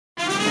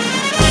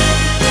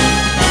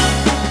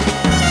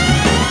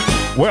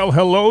Well,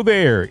 hello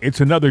there. It's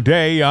another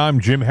day.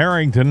 I'm Jim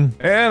Harrington.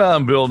 And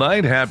I'm Bill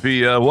Knight.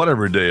 Happy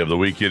whatever day of the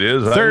week it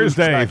is.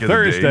 Thursday.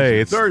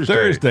 It's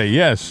Thursday.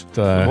 Yes.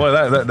 Boy,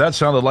 that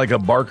sounded like a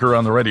barker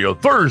on the radio.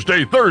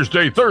 Thursday,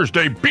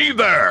 be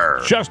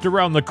there. Just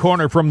around the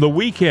corner from the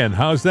weekend.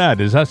 How's that?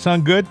 Does that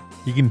sound good?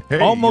 You can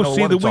almost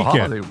see the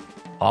weekend.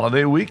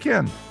 Holiday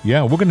weekend.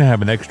 Yeah, we're going to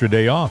have an extra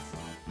day off.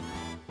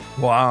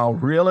 Wow,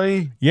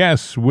 really?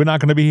 Yes, we're not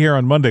going to be here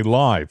on Monday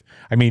live.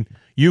 I mean,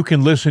 you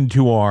can listen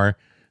to our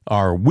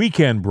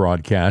weekend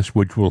broadcast,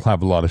 which will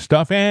have a lot of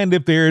stuff. And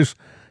if there's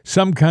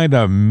some kind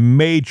of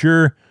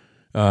major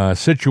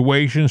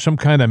situation, some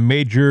kind of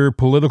major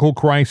political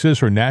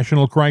crisis or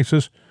national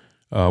crisis,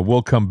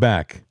 we'll come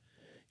back.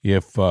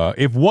 If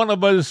one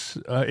of us,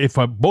 if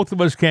both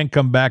of us can't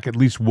come back, at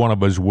least one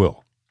of us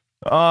will.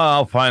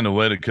 I'll find a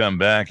way to come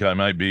back. I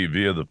might be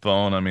via the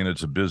phone. I mean,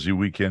 it's a busy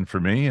weekend for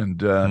me,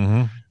 and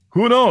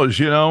who knows?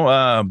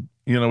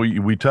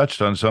 We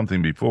touched on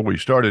something before we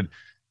started.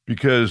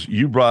 Because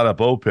you brought up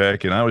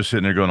OPEC, and I was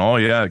sitting there going, "Oh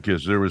yeah,"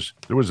 because there was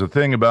a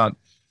thing about,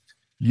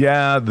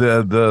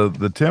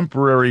 the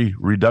temporary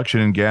reduction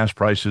in gas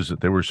prices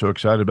that they were so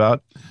excited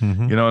about.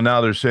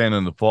 Now they're saying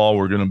in the fall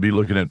we're going to be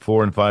looking at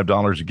 $4 and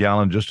 $5 a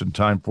gallon just in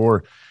time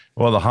for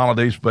the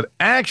holidays. But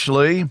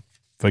actually,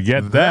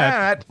 forget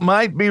that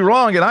might be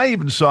wrong. And I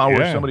even saw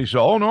where somebody said,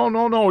 "Oh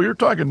no, you're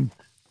talking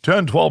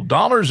 $10,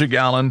 $12 a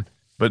gallon."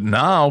 But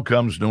now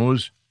comes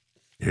news,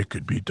 it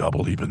could be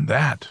double even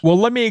that. Well,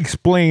 let me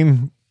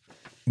explain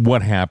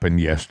what happened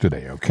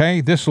yesterday, okay?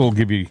 This will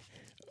give you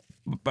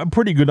a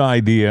pretty good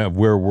idea of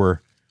where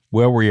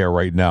we are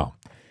right now.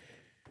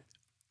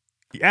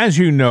 As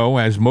you know,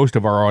 as most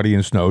of our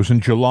audience knows, in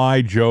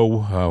July,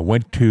 Joe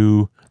went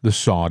to the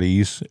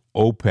Saudis,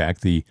 OPEC,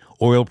 the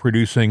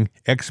oil-producing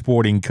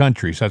exporting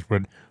countries. That's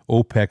what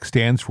OPEC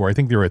stands for. I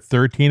think there are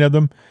 13 of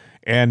them.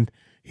 And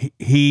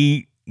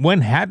he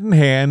went hat in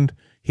hand.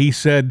 He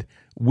said,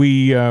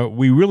 We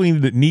really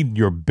need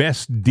your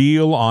best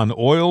deal on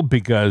oil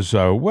because,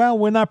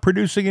 we're not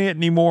producing it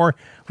anymore.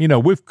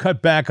 We've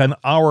cut back on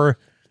our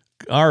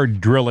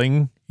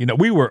drilling.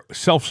 We were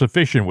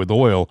self-sufficient with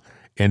oil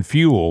and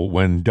fuel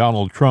when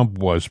Donald Trump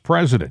was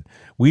president.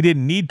 We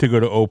didn't need to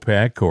go to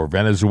OPEC or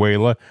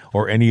Venezuela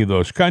or any of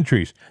those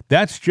countries.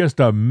 That's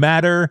just a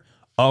matter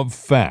of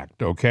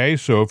fact, okay?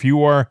 So if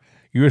you're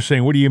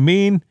saying, what do you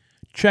mean?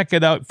 Check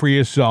it out for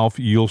yourself.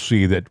 You'll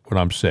see that what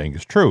I'm saying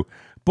is true.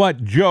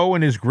 But Joe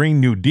and his Green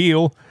New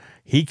Deal,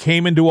 he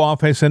came into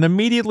office and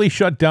immediately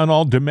shut down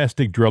all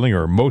domestic drilling,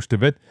 or most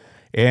of it,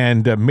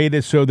 and made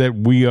it so that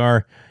we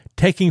are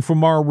taking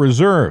from our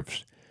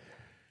reserves.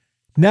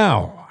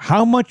 Now,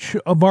 how much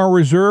of our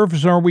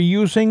reserves are we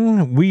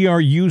using? We are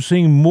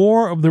using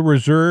more of the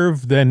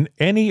reserve than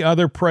any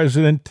other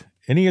president,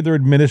 any other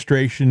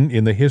administration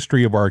in the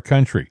history of our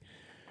country.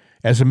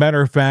 As a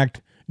matter of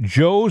fact,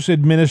 Joe's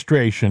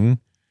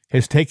administration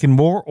has taken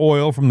more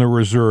oil from the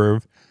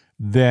reserve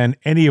than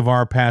any of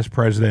our past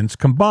presidents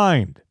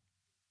combined.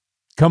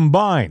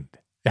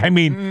 I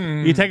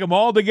mean, you take them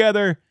all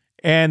together,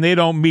 and they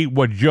don't meet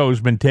what Joe's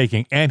been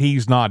taking, and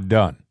he's not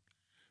done.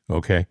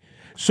 Okay?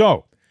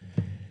 So,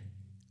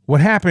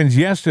 what happens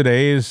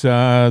yesterday is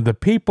the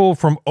people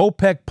from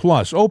OPEC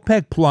Plus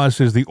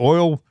is the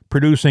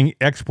oil-producing,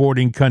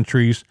 exporting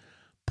countries,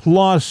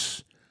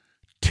 plus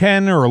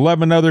 10 or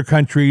 11 other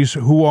countries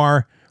who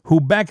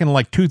back in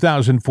like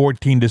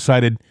 2014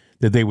 decided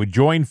that they would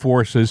join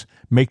forces,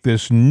 make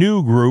this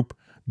new group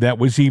that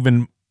was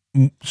even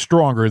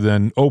stronger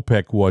than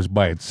OPEC was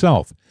by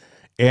itself.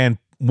 And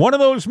one of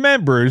those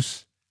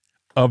members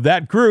of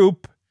that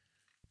group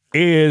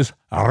is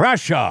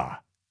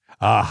Russia.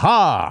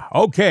 Aha!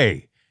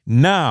 Okay,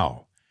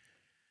 now,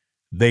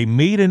 they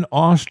meet in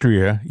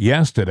Austria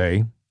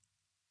yesterday,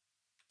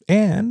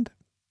 and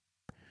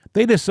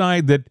they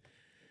decide that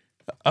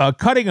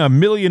cutting 1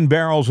 million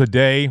barrels a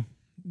day,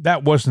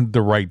 that wasn't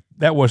the right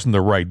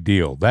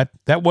deal.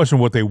 That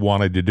wasn't what they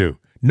wanted to do.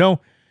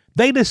 No,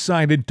 they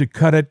decided to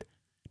cut it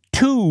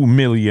 2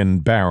 million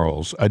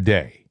barrels a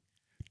day.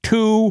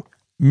 2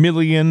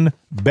 million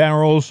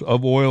barrels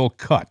of oil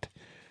cut.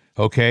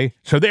 Okay,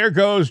 so there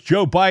goes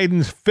Joe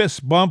Biden's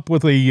fist bump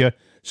with the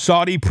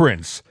Saudi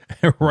prince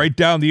right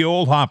down the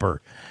old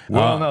hopper.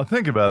 Well, now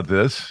think about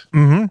this.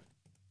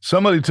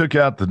 Somebody took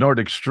out the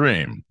Nordic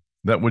Stream.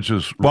 That which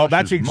is well,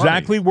 that's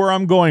exactly where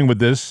I'm going with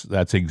this.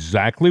 That's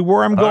exactly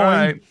where I'm going. All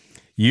right.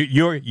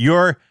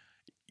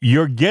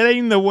 You're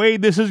getting the way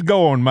this is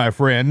going, my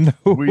friend.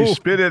 We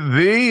spit at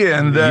thee,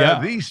 and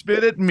thee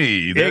spit at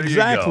me. There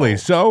exactly. You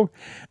go. So,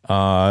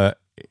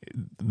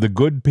 the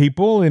good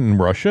people in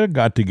Russia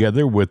got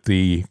together with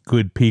the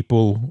good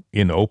people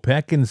in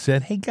OPEC and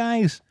said, "Hey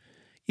guys,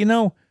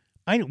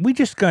 we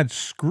just got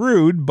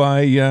screwed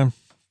by."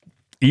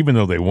 Even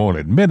though they won't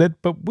admit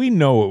it, but we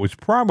know it was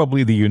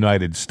probably the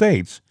United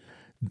States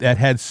that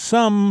had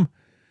some,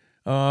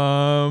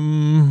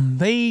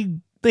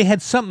 they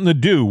had something to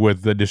do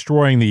with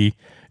destroying the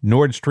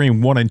Nord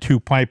Stream 1 and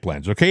 2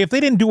 pipelines, okay? If they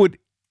didn't do it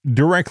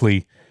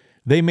directly,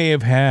 they may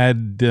have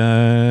had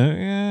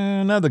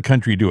another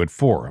country do it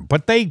for them,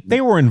 but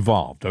they were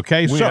involved.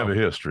 Okay, We have a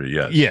history,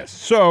 yes. yes,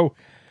 so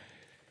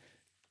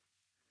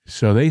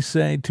they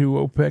say to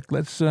OPEC,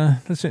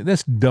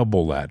 let's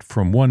double that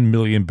from 1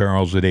 million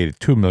barrels a day to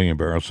 2 million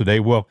barrels a day.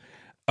 Well,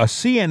 a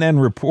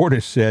CNN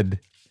reporter said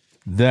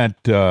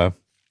that.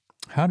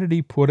 How did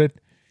he put it?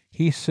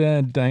 He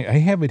said, I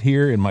have it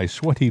here in my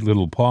sweaty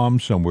little palm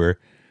somewhere.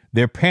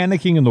 They're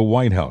panicking in the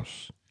White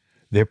House.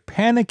 They're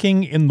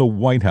panicking in the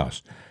White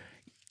House.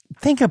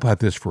 Think about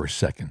this for a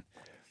second.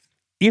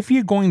 If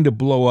you're going to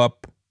blow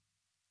up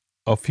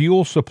a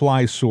fuel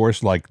supply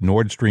source like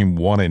Nord Stream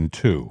 1 and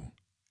 2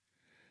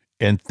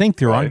 and think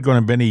there aren't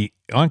going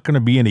to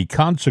be any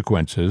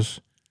consequences,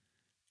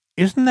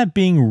 isn't that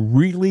being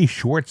really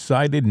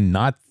short-sighted and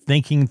not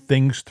thinking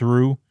things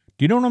through?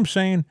 Do you know what I'm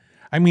saying?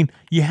 I mean,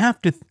 you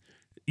have to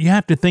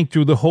think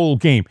through the whole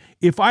game.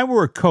 If I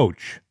were a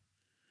coach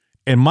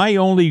and my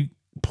only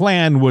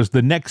plan was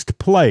the next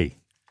play,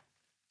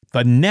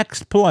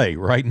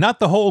 right? Not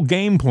the whole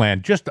game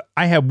plan, just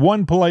I have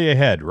one play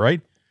ahead,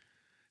 right?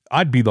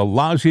 I'd be the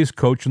lousiest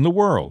coach in the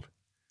world.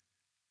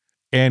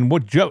 And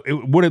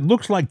what it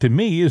looks like to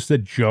me is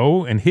that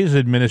Joe and his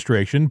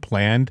administration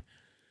planned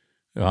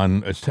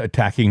on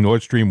attacking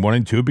Nord Stream 1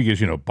 and 2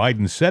 because,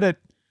 Biden said it.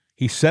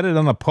 He said it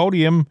on a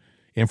podium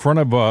in front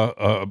of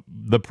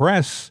the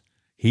press.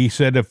 He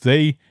said if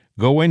they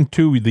go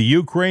into the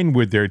Ukraine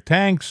with their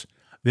tanks,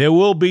 there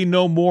will be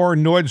no more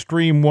Nord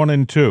Stream 1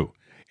 and 2.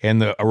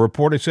 And a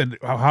reporter said,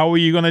 how are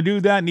you going to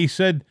do that? And he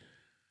said,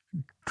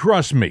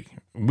 trust me,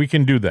 we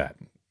can do that.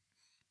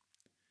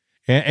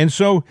 And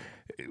so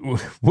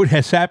what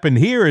has happened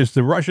here is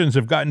the Russians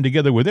have gotten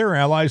together with their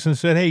allies and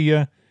said,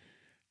 hey,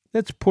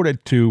 let's put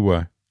it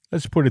to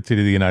the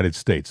United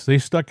States. They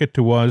stuck it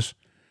to us.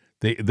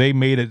 They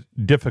made it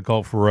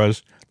difficult for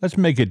us. Let's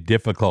make it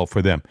difficult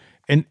for them.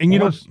 And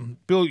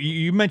Bill,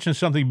 you mentioned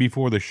something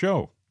before the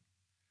show.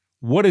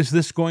 What is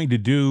this going to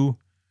do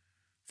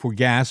for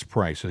gas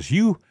prices?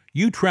 You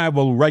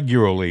travel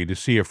regularly to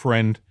see a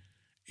friend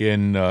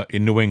in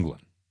New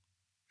England.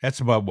 That's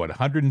about,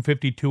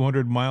 150,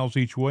 200 miles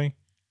each way?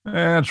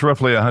 That's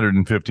roughly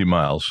 150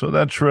 miles. So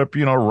that trip,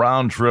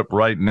 round trip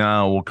right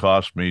now will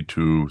cost me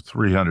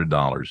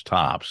 $300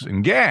 tops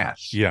in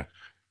gas. Yeah.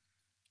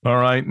 All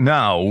right.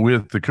 Now,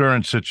 with the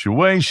current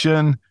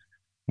situation,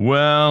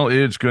 well,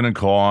 it's going to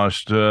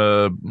cost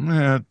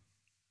 $200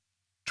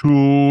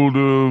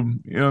 to,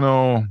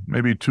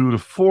 maybe $200 to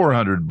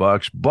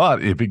 $400.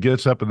 But if it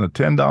gets up in the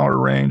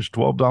 $10 range,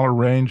 $12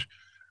 range,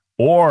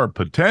 or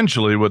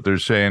potentially what they're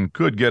saying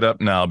could get up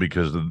now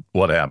because of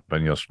what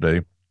happened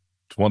yesterday,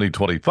 $20,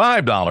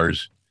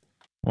 $25.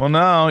 Well,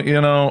 now,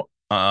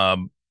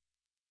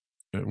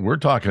 we're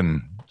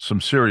talking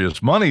some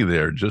serious money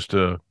there just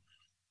to,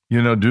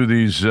 do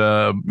these,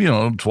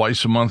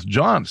 twice a month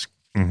jaunts.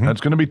 Mm-hmm.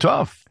 That's going to be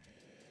tough.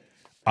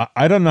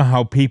 I don't know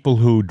how people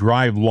who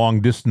drive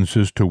long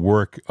distances to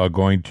work are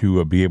going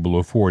to be able to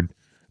afford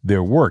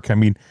their work. I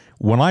mean,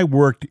 when I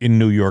worked in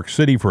New York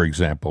City, for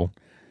example,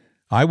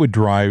 I would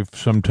drive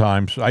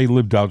sometimes. I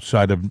lived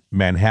outside of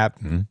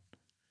Manhattan.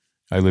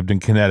 I lived in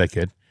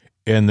Connecticut.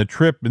 And the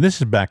trip, and this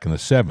is back in the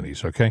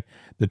 70s, okay?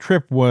 The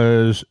trip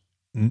was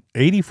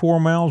 84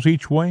 miles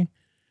each way.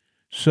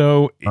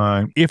 So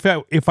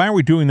if I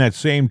were doing that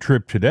same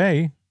trip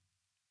today.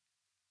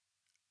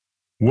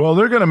 Well,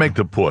 they're going to make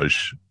the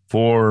push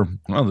for,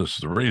 this is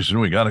the reason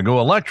we got to go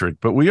electric.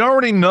 But we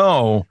already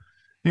know,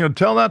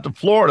 tell that to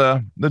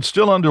Florida that's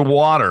still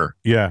underwater.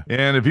 Yeah.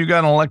 And if you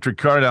got an electric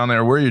car down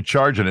there, where are you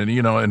charging it?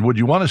 And would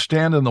you want to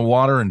stand in the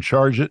water and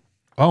charge it?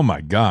 Oh,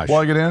 my gosh.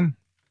 Plug it in?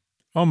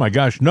 Oh, my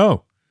gosh,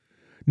 no.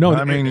 No,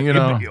 I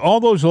mean, all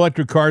those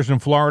electric cars in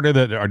Florida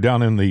that are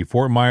down in the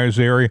Fort Myers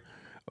area,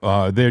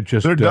 they're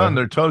done.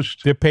 They're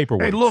toast. They're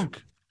paperweights. Hey,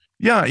 look.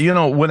 Yeah,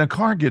 when a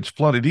car gets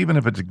flooded, even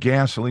if it's a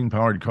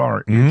gasoline-powered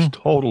car, it's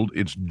totaled.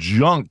 It's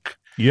junk.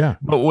 Yeah.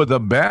 But with a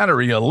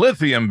battery, a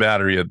lithium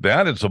battery at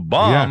that, it's a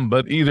bomb. Yeah.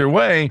 But either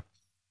way,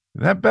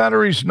 that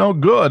battery's no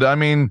good. I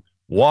mean,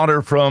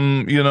 water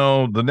from,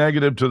 the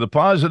negative to the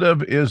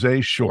positive is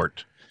a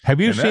short. Have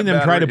you seen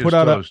them try to put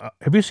out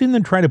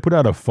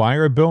a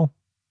fire, Bill?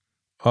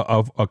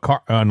 Of a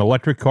car, an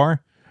electric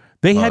car,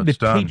 they had to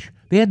teach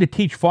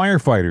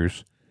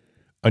firefighters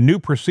a new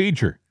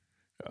procedure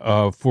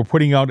for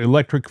putting out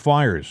electric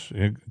fires,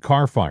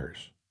 car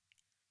fires.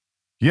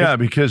 Yeah,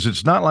 because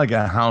it's not like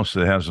a house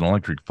that has an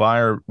electric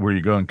fire where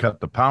you go and cut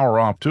the power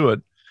off to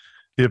it.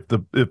 If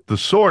the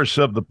source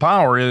of the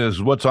power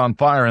is what's on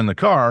fire in the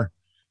car,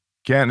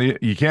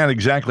 you can't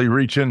exactly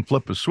reach in,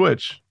 flip a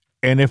switch.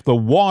 And if the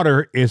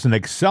water is an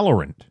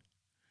accelerant.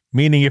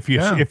 Meaning, if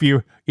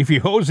you're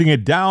hosing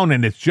it down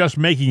and it's just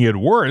making it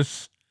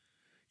worse,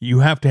 you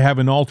have to have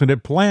an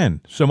alternate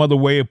plan, some other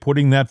way of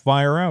putting that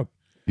fire out.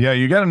 Yeah,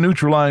 you got to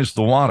neutralize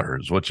the water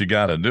is what you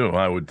got to do.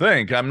 I would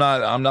think. I'm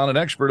not an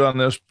expert on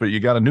this, but you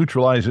got to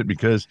neutralize it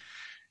because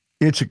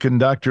it's a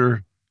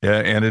conductor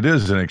and it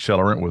is an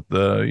accelerant with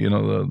the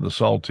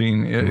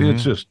saltine.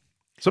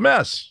 It's a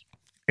mess.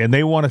 and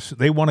they want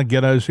to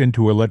get us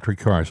into electric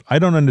cars. I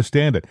don't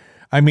understand it.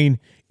 I mean,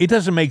 it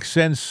doesn't make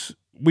sense.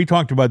 We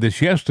talked about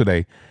this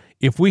yesterday.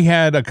 If we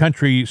had a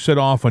country set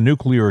off a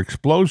nuclear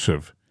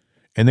explosive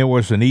and there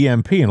was an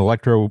EMP, an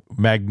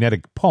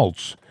electromagnetic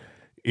pulse,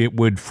 it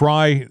would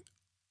fry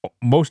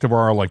most of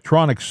our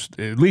electronics,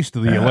 at least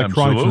the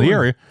electronics in the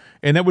area,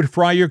 and that would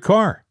fry your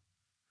car.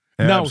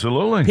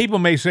 Absolutely. Now, people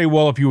may say,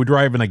 well, if you were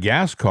driving a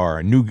gas car,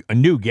 a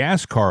new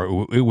gas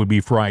car, it would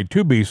be fried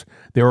too, because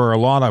there are a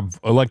lot of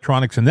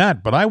electronics in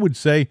that. But I would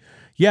say,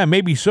 yeah,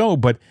 maybe so.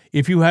 But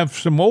if you have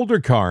some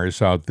older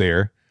cars out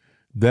there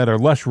that are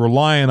less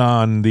reliant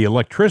on the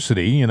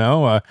electricity,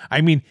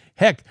 I mean,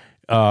 heck,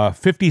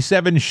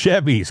 57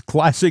 Chevys,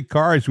 classic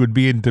cars would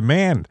be in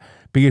demand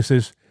because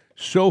there's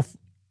so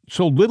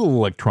little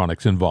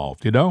electronics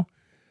involved,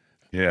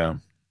 Yeah.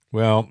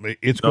 Well,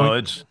 it's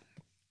a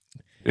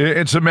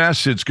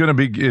mess.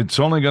 It's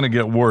only going to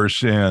get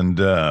worse. And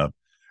the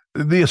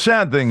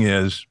sad thing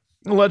is,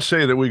 let's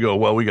say that we go,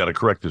 well, we got to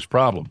correct this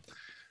problem.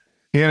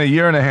 In a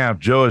year and a half,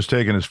 Joe has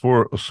taken us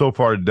so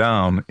far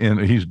down, and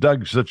he's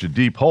dug such a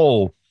deep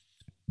hole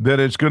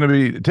that it's going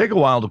to take a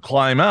while to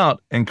climb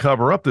out and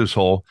cover up this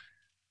hole.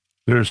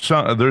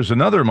 There's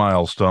another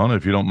milestone,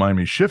 if you don't mind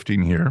me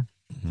shifting here,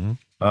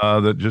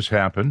 that just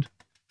happened.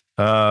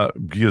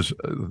 Because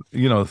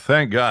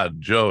thank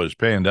God Joe is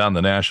paying down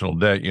the national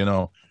debt.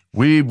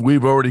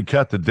 We've already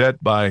cut the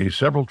debt by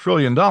several $1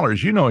 trillion.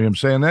 You know him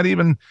saying that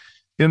even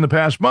in the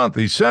past month.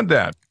 He said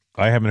that.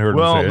 I haven't heard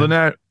him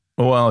say it.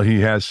 Well,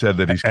 he has said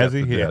that he's cut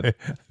the debt.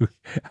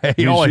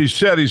 He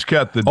said he's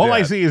cut the debt. All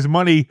I see is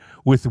money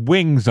with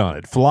wings on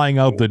it flying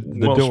out the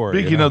door.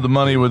 Speaking of the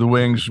money with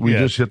wings, we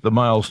just hit the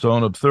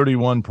milestone of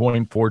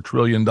 $31.4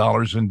 trillion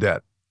in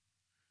debt.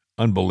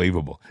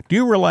 Unbelievable. Do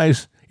you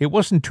realize it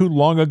wasn't too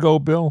long ago,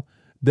 Bill,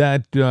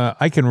 that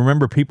I can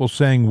remember people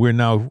saying we're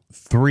now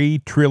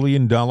 $3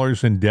 trillion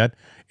in debt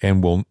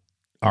and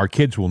our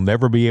kids will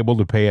never be able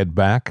to pay it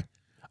back?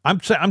 I'm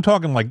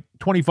talking like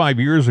 25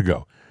 years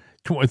ago.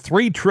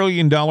 $3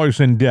 trillion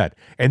in debt.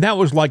 And that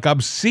was like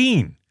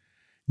obscene.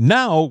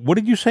 Now, what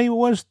did you say it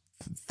was?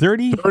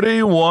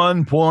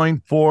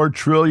 $31.4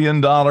 trillion.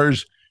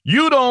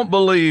 You don't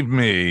believe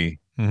me.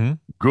 Mm-hmm.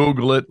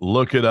 Google it,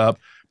 look it up.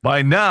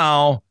 By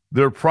now,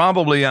 they're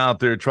probably out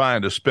there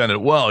trying to spend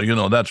it.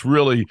 Well, that's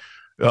really,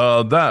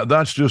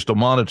 that's just a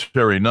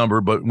monetary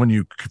number. But when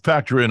you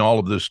factor in all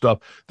of this stuff,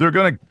 they're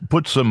going to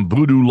put some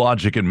voodoo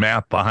logic and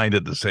math behind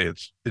it to say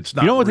it's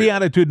not. You know what the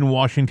attitude in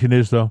Washington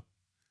is, though?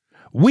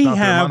 We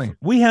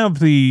have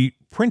the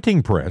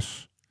printing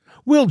press.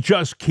 We'll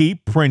just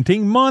keep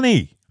printing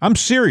money. I'm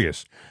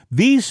serious.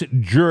 These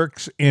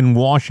jerks in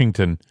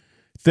Washington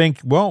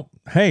think, well,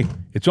 hey,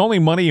 it's only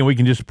money and we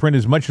can just print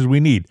as much as we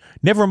need.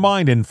 Never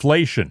mind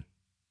inflation.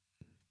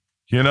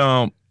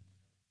 Some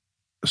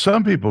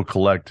people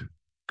collect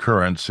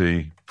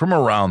currency from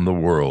around the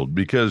world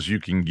because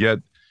you can get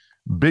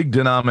big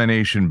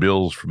denomination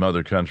bills from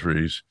other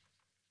countries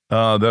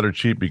that are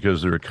cheap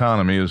because their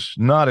economy is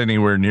not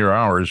anywhere near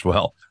ours.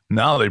 Well,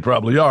 now they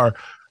probably are.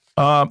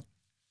 But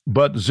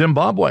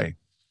Zimbabwe,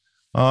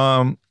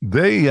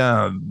 they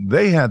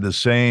had the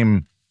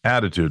same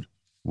attitude.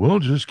 We'll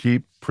just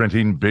keep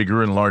printing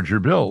bigger and larger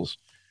bills.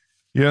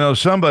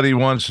 Somebody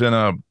once in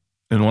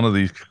one of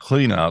these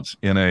cleanouts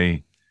in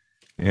a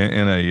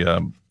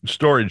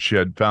storage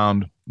shed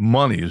found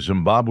money,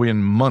 Zimbabwean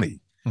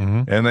money,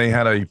 and they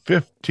had a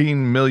 $15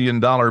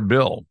 million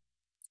bill.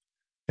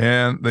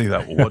 And they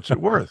thought, well, what's it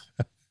worth?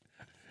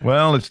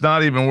 Well, it's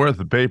not even worth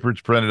the paper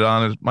it's printed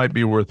on. It might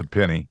be worth a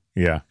penny.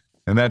 Yeah.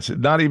 And that's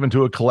not even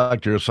to a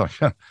collector. So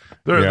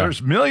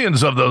there's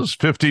millions of those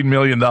 $15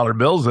 million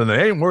bills, and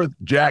they ain't worth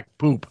jack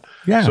poop.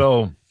 Yeah.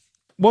 So,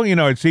 well,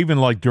 it's even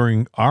like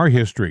during our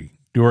history,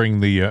 during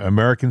the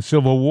American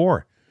Civil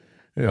War,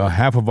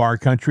 half of our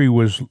country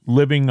was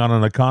living on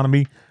an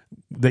economy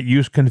that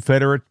used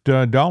Confederate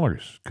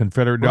dollars,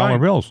 Confederate dollar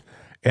bills.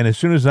 And as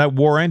soon as that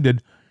war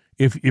ended,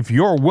 if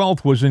your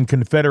wealth was in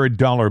Confederate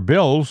dollar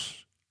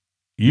bills,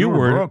 you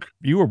were broke.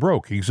 You were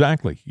broke.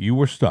 Exactly. You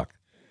were stuck.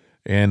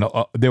 And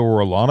there were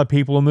a lot of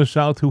people in the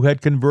South who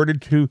had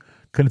converted to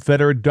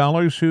Confederate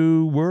dollars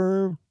who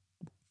were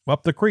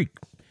up the creek.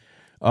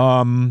 But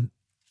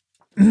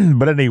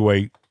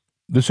anyway,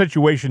 the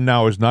situation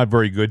now is not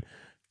very good.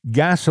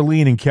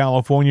 Gasoline in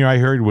California, I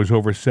heard, was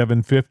over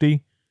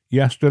 $7.50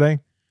 yesterday.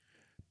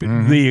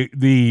 Mm-hmm.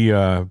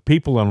 The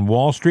people on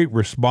Wall Street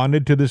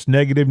responded to this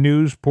negative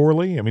news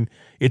poorly. I mean,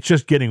 it's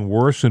just getting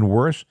worse and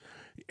worse.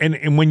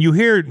 And when you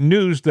hear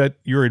news that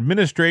your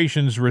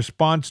administration's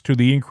response to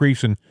the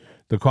increase in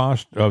the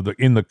cost of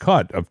the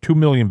cut of 2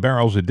 million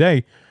barrels a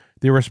day,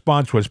 the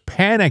response was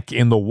panic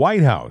in the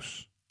White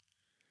House.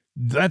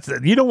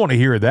 You don't want to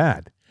hear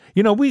that.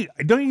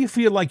 Don't you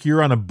feel like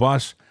you're on a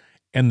bus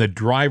and the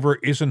driver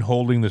isn't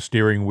holding the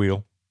steering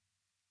wheel?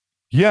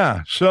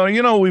 Yeah.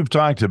 So, we've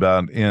talked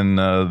about in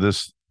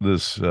this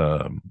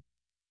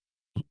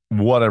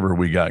whatever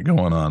we got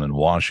going on in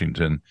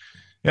Washington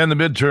and the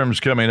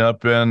midterms coming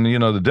up, and,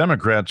 the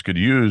Democrats could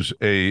use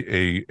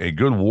a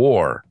good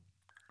war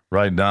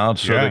right now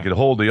so they could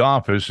hold the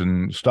office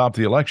and stop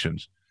the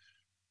elections.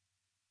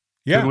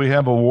 Yeah. Could we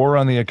have a war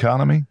on the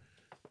economy?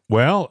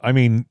 Well, I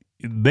mean,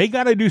 they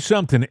got to do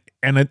something.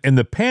 And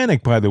the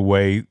panic, by the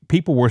way,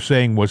 people were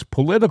saying was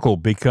political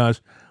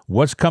because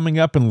what's coming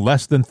up in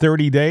less than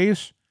 30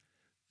 days?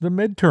 The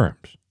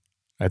midterms.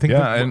 I think.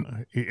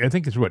 I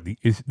think it's what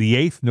is the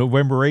 8th,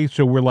 November 8th.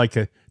 So we're like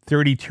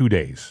 32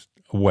 days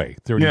away.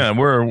 30. Yeah,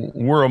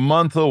 we're a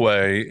month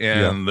away,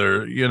 and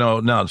they're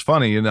now it's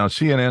funny.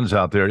 CNN's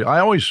out there. I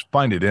always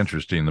find it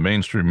interesting. The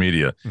mainstream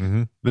media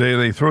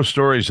they throw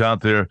stories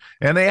out there,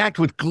 and they act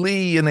with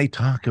glee, and they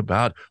talk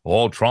about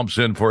Trump's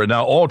in for it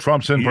now.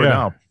 Trump's in for it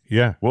now.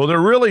 Yeah. Well, they're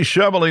really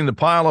shoveling the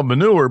pile of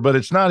manure, but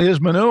it's not his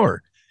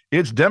manure.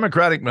 It's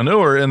Democratic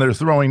manure, and they're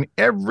throwing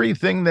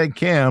everything they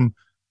can.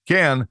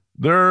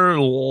 They're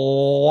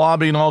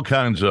lobbing all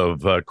kinds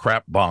of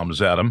crap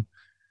bombs at him.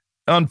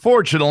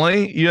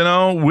 Unfortunately,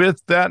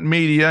 with that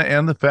media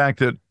and the fact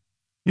that,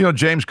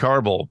 James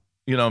Carville,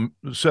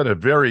 said a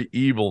very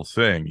evil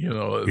thing.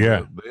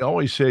 They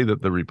always say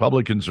that the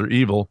Republicans are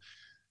evil,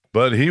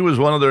 but he was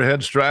one of their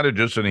head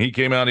strategists, and he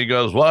came out and he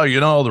goes,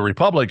 well, the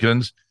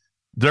Republicans,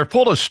 they're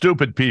full of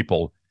stupid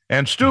people,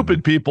 and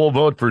stupid people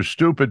vote for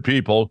stupid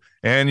people,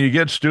 and you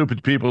get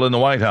stupid people in the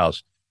White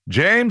House.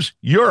 James,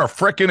 you're a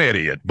frickin'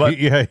 idiot, but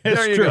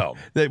there you go.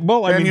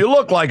 Well, I mean, you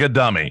look like a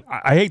dummy.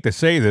 I hate to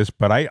say this,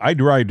 but I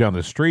drive down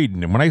the street,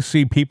 and when I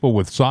see people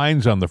with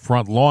signs on the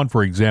front lawn,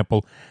 for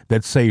example,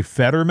 that say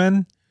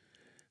Fetterman,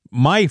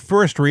 my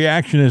first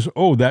reaction is,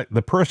 that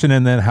the person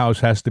in that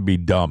house has to be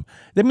dumb.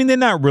 I mean, they're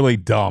not really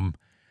dumb,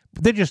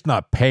 but they're just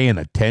not paying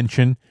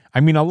attention. I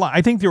mean,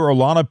 I think there are a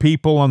lot of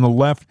people on the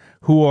left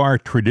who are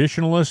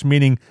traditionalists,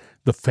 meaning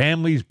the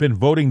family's been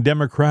voting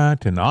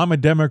Democrat and I'm a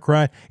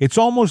Democrat. It's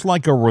almost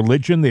like a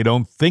religion. They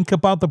don't think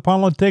about the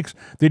politics.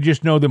 They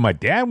just know that my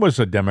dad was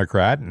a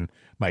Democrat and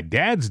my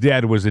dad's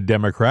dad was a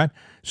Democrat,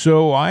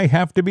 so I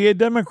have to be a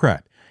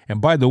Democrat.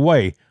 And by the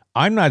way,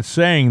 I'm not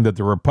saying that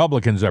the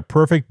Republicans are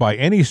perfect by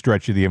any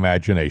stretch of the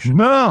imagination.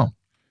 No.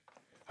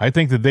 I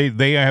think that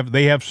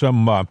they have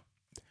some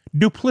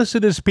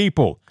duplicitous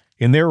people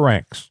in their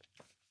ranks.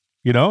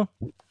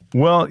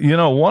 Well,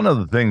 one of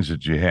the things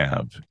that you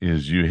have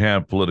is you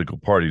have political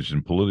parties,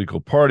 and political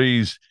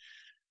parties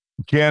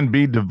can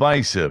be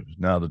divisive.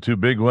 Now, the two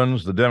big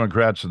ones, the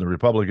Democrats and the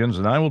Republicans,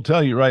 and I will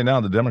tell you right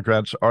now, the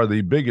Democrats are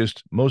the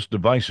biggest, most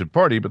divisive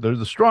party, but they're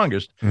the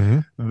strongest.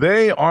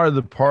 They are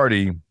the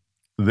party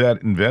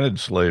that invented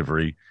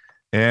slavery.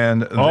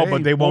 And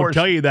but they won't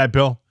tell you that,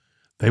 Bill.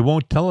 They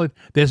won't tell it.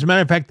 As a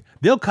matter of fact,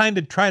 they'll kind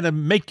of try to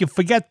make you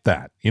forget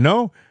that,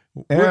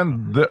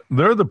 And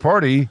they're the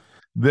party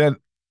that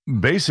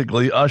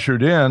basically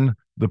ushered in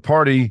the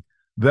party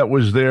that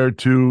was there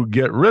to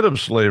get rid of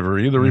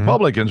slavery, the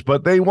Republicans.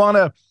 But they want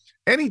to,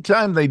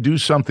 anytime they do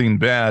something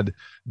bad,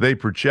 they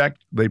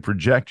project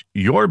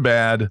your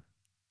bad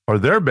or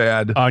their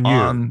bad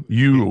on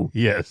you.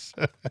 Yes.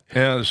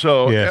 And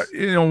so,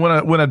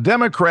 when a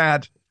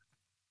Democrat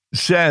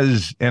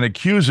says and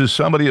accuses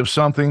somebody of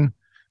something,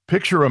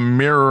 picture a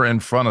mirror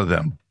in front of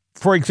them.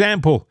 For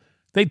example,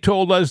 they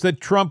told us that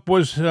Trump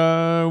was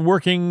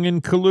working in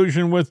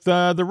collusion with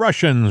the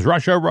Russians.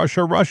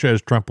 Russia,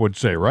 as Trump would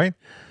say, right?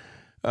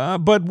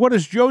 But what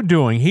is Joe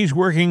doing? He's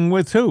working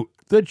with who?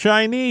 The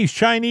Chinese.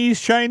 And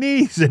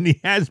he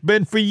has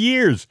been for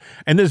years.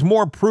 And there's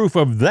more proof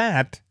of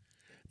that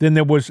than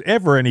there was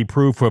ever any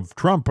proof of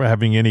Trump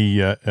having any,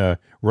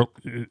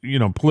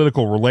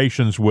 political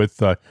relations with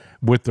the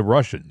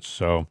Russians.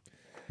 So,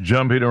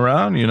 jumping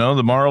around,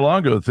 the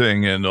Mar-a-Lago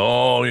thing, and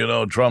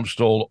Trump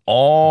stole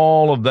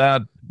all of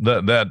that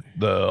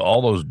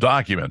all those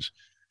documents.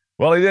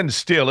 Well, he didn't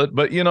steal it,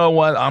 but you know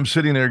what? I'm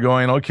sitting there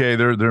going, okay,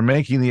 they're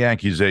making the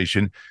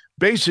accusation.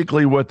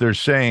 Basically, what they're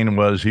saying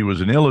was he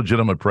was an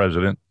illegitimate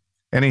president,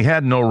 and he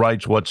had no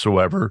rights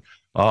whatsoever,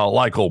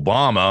 like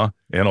Obama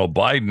and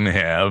Biden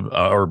have,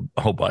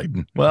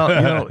 Biden.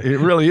 Well, it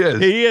really is.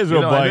 He is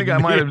Biden. I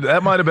think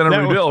that might have been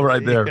a reveal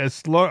right there.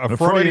 A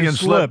Freudian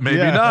slip, maybe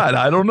not.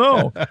 I don't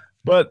know.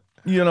 But,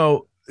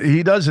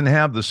 he doesn't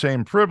have the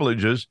same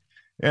privileges.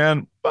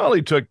 And, well,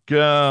 he took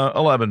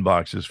 11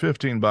 boxes,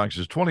 15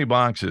 boxes, 20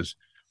 boxes,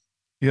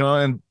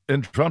 and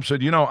Trump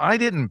said, I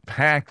didn't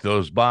pack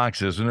those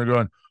boxes. And they're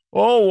going,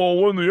 oh, well,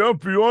 when the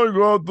FBI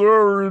got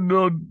there in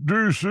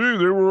D.C.,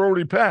 they were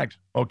already packed.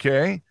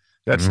 Okay.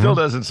 That still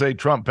doesn't say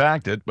Trump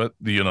packed it, but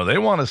they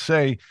want to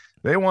say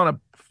they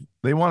want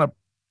to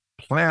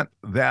plant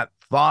that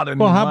thought in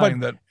your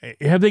mind.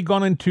 Have they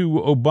gone into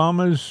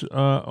Obama's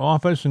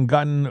office and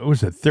gotten,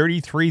 was it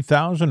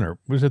 33,000 or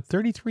was it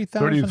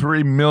 33,000?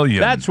 33 million.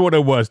 That's what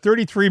it was.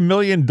 33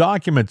 million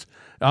documents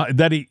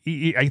that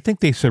he I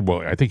think they said,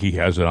 well, I think he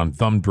has it on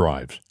thumb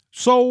drives.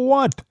 So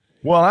what?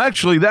 Well,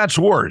 actually, that's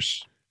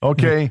worse.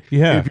 Okay.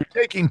 Yeah. If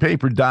you're taking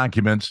paper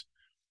documents,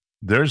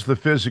 there's the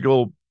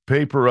physical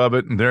paper of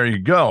it, and there you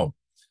go.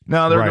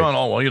 Now they're going,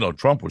 oh, well,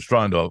 Trump was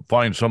trying to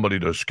find somebody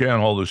to scan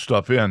all this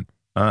stuff in.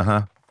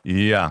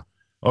 Yeah.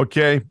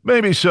 Okay.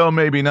 Maybe so,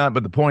 maybe not.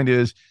 But the point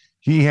is,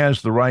 he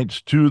has the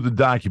rights to the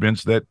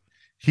documents that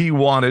he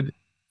wanted.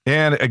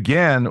 And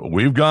again,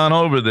 we've gone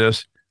over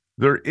this.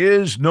 There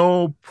is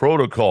no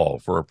protocol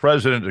for a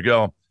president to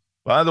go,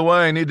 by the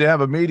way, I need to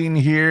have a meeting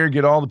here,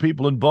 get all the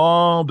people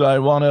involved. I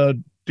want to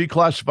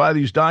declassify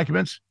these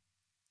documents.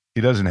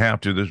 He doesn't have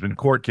to. There's been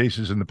court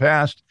cases in the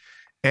past.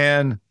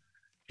 And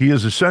he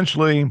is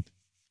essentially,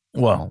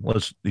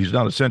 he's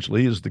not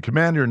essentially, he is the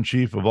commander in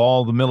chief of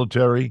all the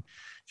military.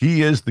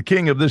 He is the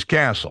king of this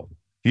castle.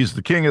 He's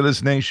the king of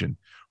this nation.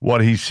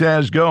 What he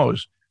says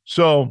goes.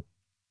 So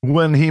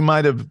when he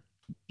might have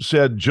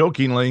said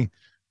jokingly,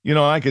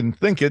 I can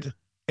think it,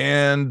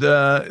 and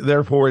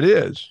therefore it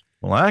is.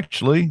 Well,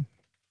 actually,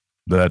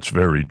 that's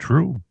very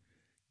true.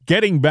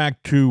 Getting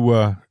back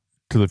to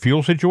the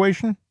fuel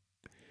situation,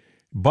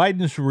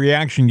 Biden's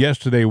reaction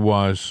yesterday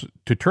was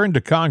to turn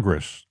to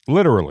Congress,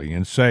 literally,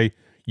 and say,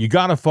 you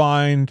got to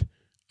find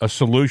a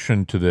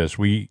solution to this.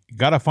 We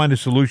got to find a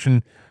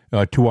solution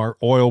to our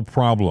oil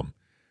problem.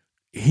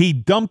 He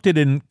dumped it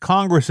in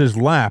Congress's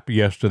lap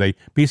yesterday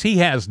because he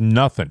has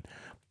nothing.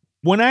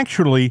 When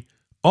actually,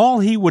 all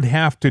he would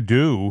have to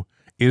do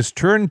is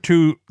turn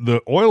to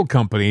the oil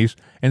companies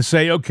and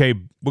say, okay,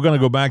 we're going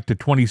to go back to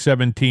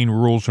 2017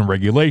 rules and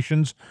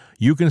regulations.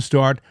 You can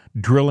start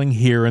drilling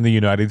here in the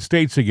United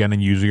States again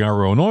and using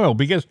our own oil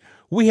because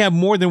we have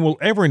more than we'll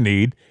ever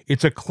need.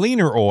 It's a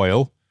cleaner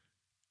oil.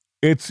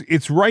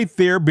 It's right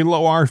there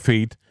below our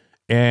feet,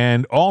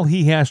 and all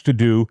he has to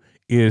do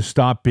is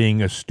stop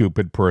being a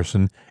stupid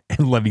person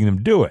and letting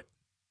them do it.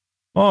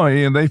 Oh,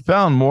 and they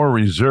found more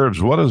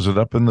reserves. What is it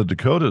up in the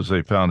Dakotas?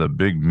 They found a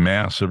big,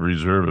 massive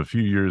reserve a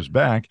few years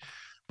back.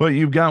 But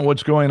you've got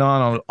what's going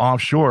on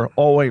offshore.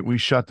 Oh, wait,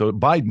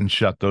 Biden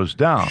shut those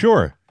down.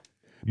 Sure.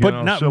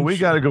 So we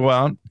got to go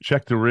out,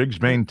 check the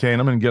rigs, maintain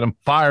them, and get them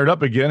fired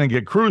up again and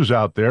get crews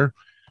out there.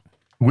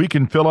 We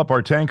can fill up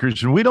our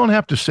tankers, and we don't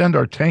have to send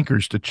our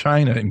tankers to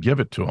China and give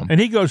it to them.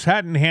 And he goes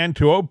hat in hand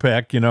to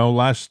OPEC,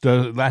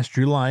 last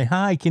July.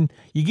 Hi, can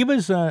you give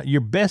us your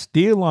best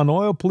deal on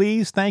oil,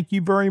 please? Thank you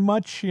very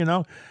much,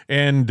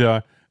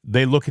 And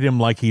they look at him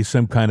like he's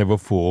some kind of a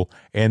fool.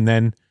 And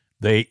then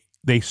they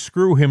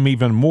screw him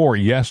even more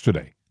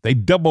yesterday. They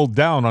doubled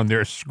down on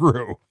their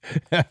screw.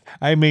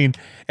 I mean,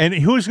 and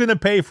who's going to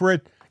pay for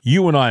it?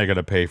 You and I are going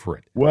to pay for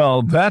it.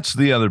 Well, that's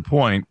the other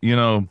point.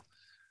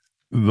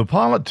 The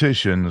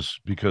politicians,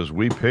 because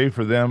we pay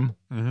for them,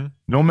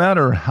 no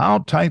matter how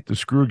tight the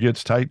screw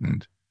gets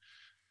tightened,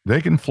 they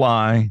can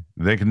fly,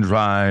 they can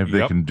drive,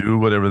 they can do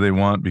whatever they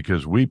want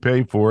because we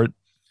pay for it.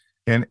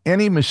 And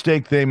any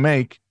mistake they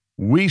make,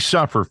 we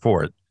suffer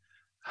for it.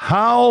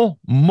 How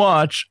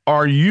much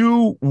are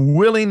you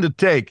willing to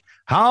take?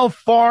 How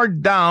far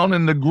down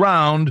in the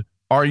ground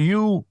are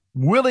you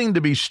willing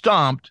to be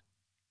stomped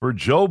for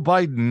Joe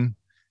Biden,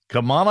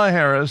 Kamala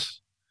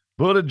Harris,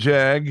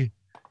 Buttigieg,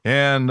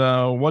 and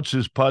what's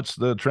his putz,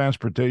 the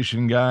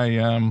transportation guy?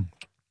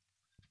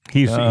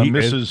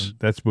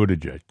 That's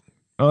Buttigieg.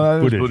 Oh,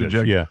 that is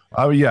Buttigieg. Yeah.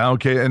 Oh, yeah.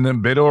 Okay. And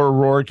then Beto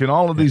O'Rourke and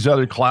all of these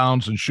other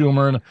clowns and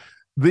Schumer. And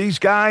these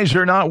guys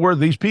are not worth,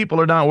 these people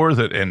are not worth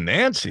it. And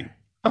Nancy.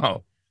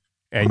 Oh.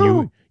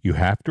 And you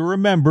have to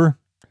remember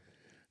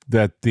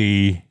that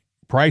the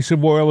price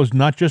of oil is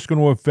not just going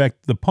to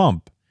affect the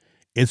pump.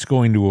 It's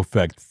going to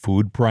affect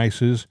food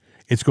prices.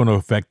 It's going to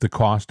affect the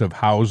cost of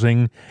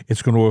housing.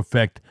 It's going to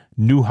affect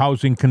new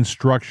housing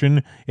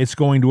construction. It's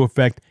going to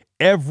affect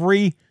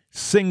every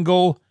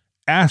single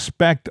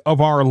aspect of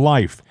our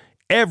life.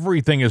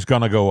 Everything is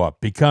going to go up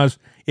because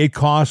it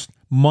costs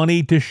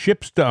money to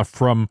ship stuff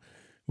from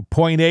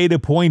point A to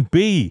point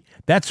B.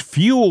 That's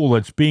fuel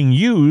that's being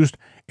used,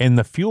 and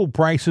the fuel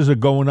prices are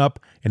going up,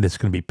 and it's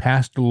going to be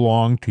passed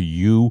along to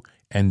you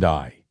and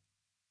I.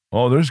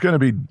 Oh, there's going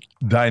to be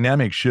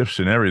dynamic shifts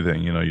in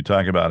everything. You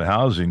talk about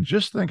housing.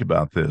 Just think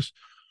about this.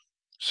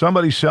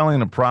 Somebody selling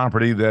a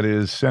property that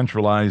is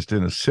centralized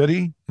in a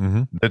city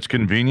that's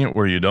convenient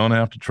where you don't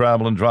have to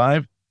travel and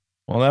drive.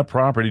 Well, that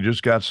property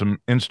just got some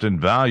instant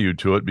value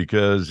to it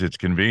because it's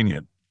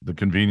convenient. The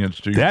convenience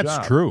to your job.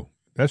 That's true.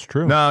 That's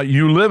true. Now,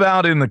 you live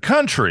out in the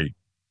country.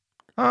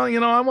 I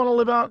want to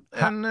live out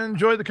and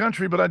enjoy the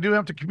country, but I do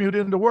have to commute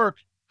into work.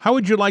 How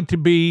would you like to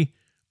be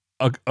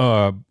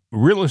a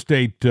real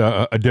estate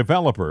a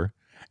developer,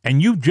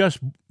 and you've just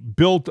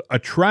built a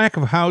tract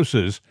of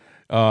houses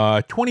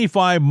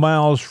 25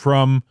 miles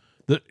from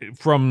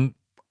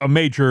a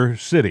major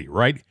city,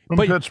 right? From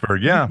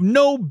Pittsburgh, yeah.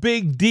 No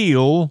big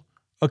deal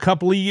a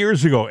couple of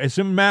years ago. As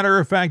a matter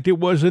of fact, it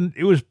was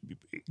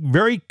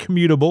very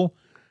commutable,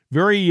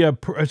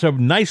 it's a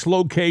nice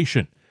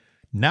location.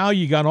 Now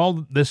you got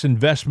all this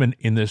investment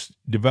in this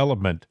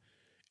development,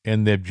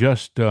 and they've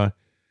just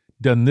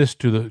done this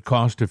to the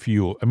cost of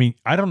fuel. I mean,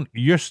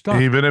 you're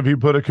stuck. Even if you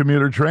put a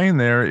commuter train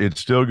there,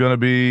 it's still going to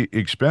be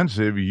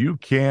expensive. You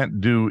can't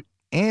do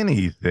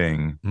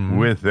anything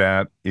with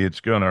that.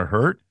 It's going to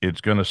hurt.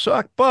 It's going to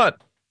suck.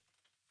 But,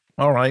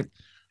 all right,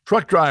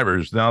 truck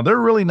drivers, now they're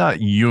really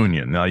not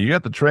union. Now you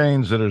got the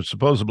trains that are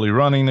supposedly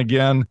running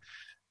again,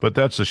 but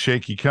that's a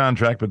shaky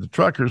contract. But the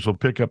truckers will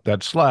pick up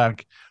that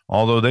slack,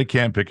 although they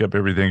can't pick up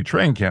everything a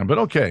train can. But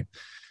okay,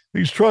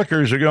 these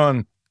truckers are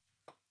going,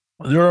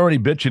 they're already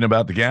bitching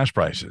about the gas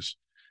prices.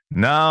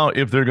 Now,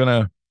 if they're going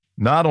to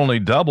not only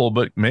double,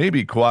 but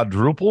maybe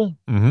quadruple,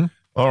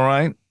 all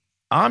right,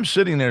 I'm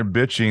sitting there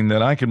bitching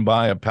that I can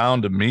buy a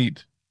pound of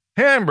meat,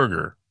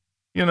 hamburger,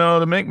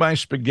 to make my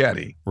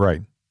spaghetti.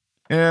 Right.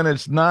 And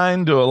it's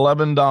 $9 to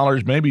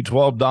 $11, maybe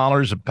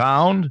 $12 a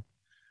pound.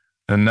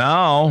 And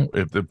now,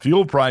 if the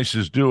fuel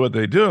prices do what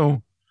they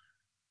do,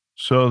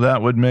 so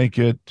that would make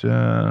it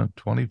 $25,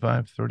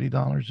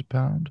 $30 a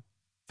pound,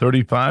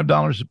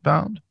 $35 a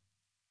pound.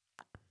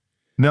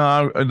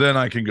 Now, then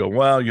I can go,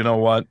 well, you know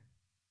what?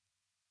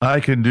 I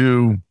can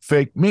do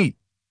fake meat.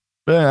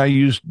 I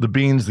use the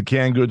beans, the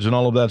canned goods, and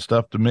all of that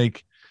stuff to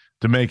make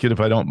it if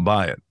I don't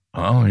buy it.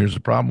 Oh, here's the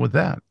problem with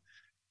that.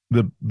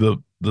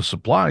 The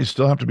supplies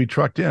still have to be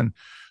trucked in.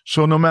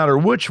 So no matter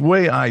which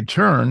way I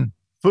turn,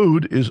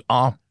 food is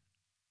off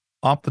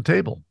the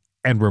table.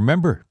 And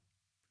remember,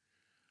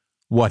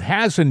 what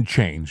hasn't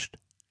changed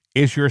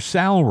is your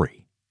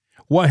salary.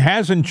 What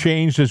hasn't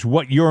changed is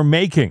what you're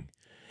making.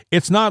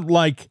 It's not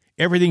like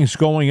everything's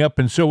going up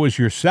and so is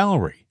your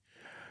salary.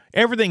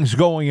 Everything's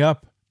going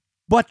up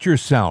but your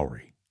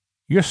salary.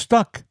 You're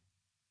stuck.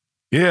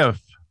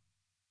 If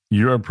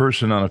you're a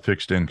person on a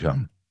fixed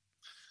income,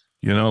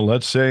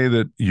 let's say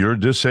that you're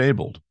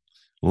disabled.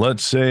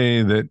 Let's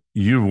say that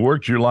you've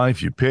worked your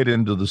life, you paid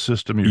into the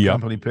system, your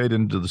company paid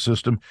into the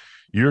system,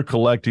 you're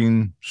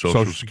collecting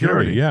Social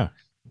Security. Yeah.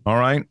 All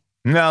right.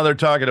 Now they're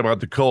talking about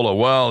the COLA.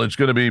 Well, it's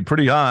going to be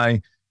pretty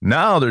high.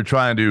 Now they're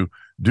trying to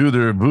do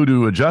their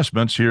voodoo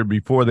adjustments here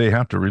before they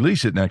have to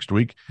release it next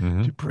week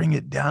to bring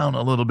it down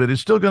a little bit.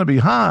 It's still going to be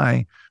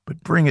high,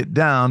 but bring it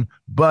down.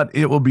 But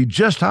it will be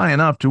just high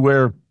enough to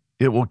where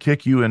it will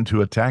kick you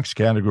into a tax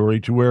category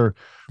to where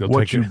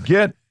what you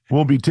get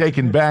will be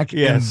taken back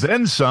and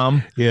then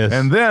some. Yes.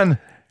 And then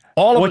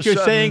all of a sudden. What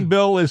you're saying,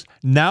 Bill, is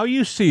now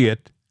you see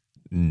it,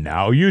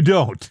 now you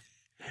don't.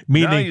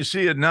 Meaning, now you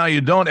see it, now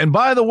you don't. And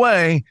by the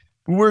way,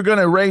 we're going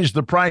to raise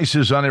the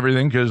prices on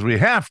everything because we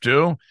have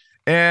to.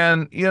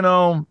 And,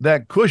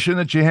 that cushion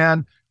that you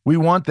had, we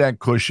want that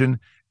cushion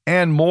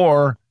and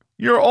more.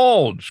 You're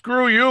old.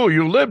 Screw you.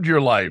 You lived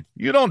your life.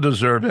 You don't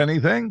deserve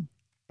anything.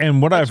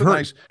 And what I've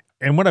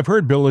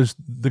heard, Bill, is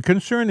the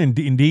concern in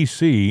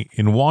D.C.,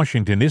 in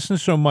Washington, isn't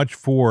so much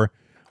for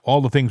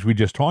all the things we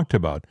just talked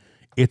about.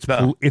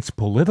 It's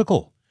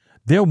political.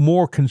 They're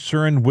more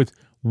concerned with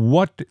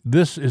what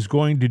this is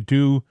going to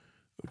do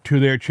to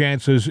their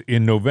chances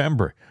in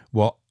November.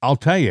 Well, I'll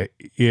tell you,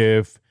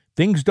 if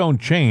things don't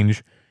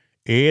change,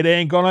 it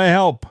ain't going to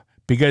help,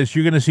 because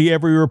you're going to see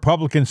every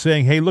Republican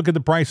saying, hey, look at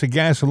the price of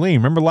gasoline.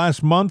 Remember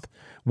last month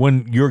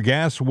when your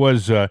gas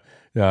was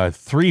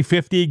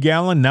 $3.50 a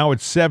gallon? Now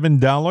it's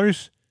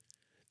 $7.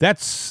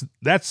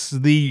 That's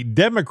the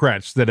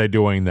Democrats that are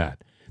doing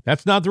that.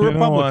 That's not the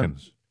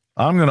Republicans.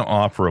 I'm going to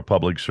offer a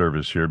public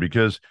service here,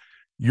 because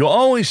you'll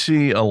always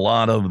see a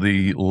lot of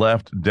the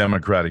left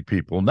Democratic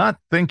people not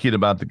thinking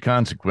about the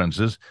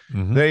consequences.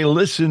 They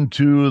listen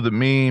to the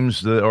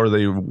memes or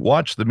they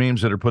watch the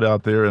memes that are put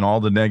out there and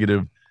all the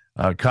negative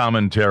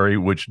commentary,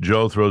 which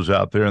Joe throws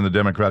out there in the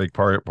Democratic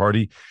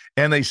Party.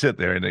 And they sit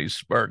there and they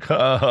smirk.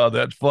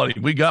 That's funny.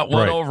 We got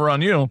one over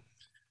on you.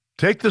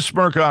 Take the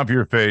smirk off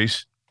your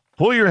face,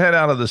 pull your head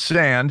out of the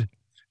sand,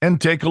 and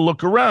take a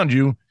look around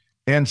you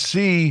and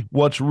see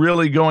what's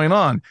really going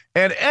on.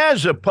 And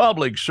as a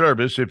public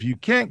service, if you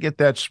can't get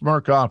that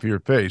smirk off your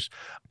face,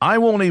 I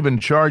won't even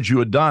charge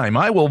you a dime.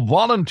 I will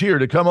volunteer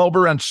to come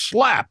over and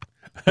slap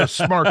the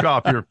smirk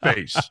off your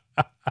face.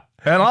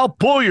 And I'll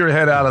pull your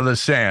head out of the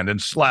sand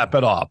and slap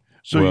it off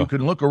so you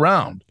can look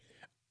around.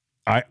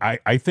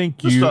 I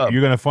think you're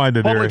going to find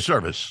that public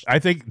service.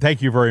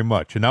 Thank you very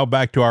much. And now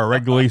back to our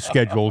regularly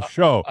scheduled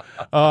show.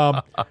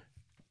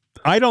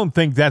 I don't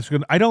think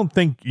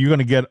you're going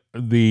to get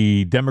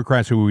the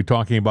Democrats who we're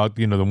talking about,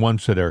 the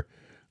ones that are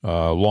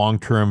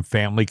long-term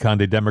family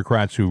kind of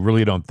Democrats who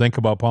really don't think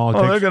about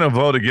politics. Oh, they're going to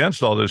vote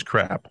against all this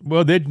crap.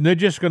 Well, they're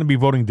just going to be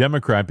voting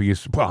Democrat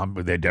because,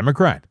 they're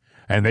Democrat.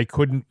 And I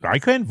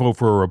can't vote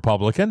for a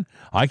Republican.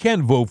 I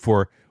can't vote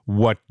for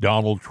what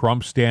Donald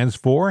Trump stands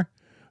for.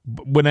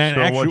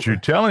 What you're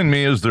telling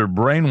me is they're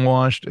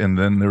brainwashed and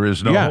then there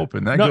is no hope.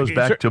 And that goes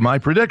back to my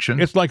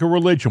prediction. It's like a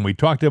religion. We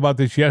talked about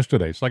this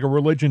yesterday. It's like a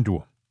religion to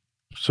them.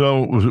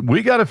 So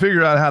we got to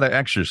figure out how to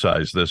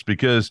exercise this,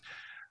 because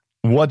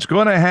what's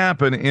going to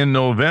happen in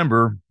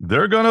November,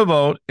 they're going to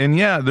vote. And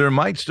there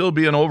might still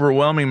be an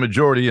overwhelming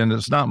majority. And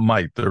it's not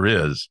might, there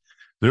is.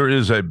 There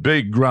is a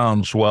big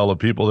groundswell of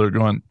people that are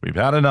going, we've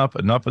had enough.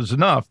 Enough is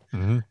enough.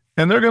 And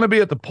they're going to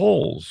be at the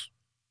polls.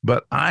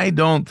 But I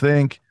don't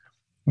think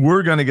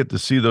we're going to get to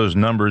see those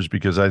numbers,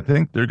 because I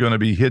think they're going to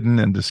be hidden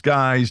and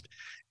disguised.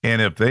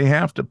 And if they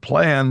have to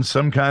plan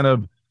some kind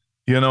of,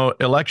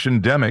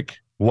 election demic,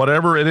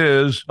 whatever it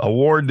is, a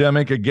war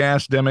demic, a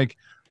gas demic,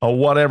 a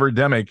whatever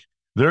demic,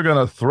 they're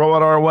going to throw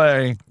it our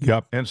way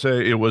and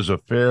say it was a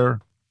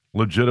fair,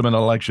 legitimate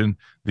election.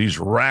 These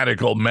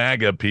radical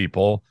MAGA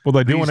people,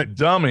 they're doing it,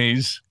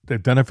 dummies.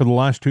 They've done it for the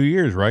last 2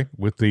 years, right,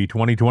 with the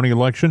 2020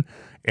 election,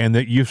 and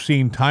that you've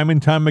seen time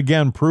and time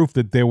again proof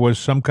that there was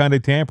some kind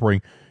of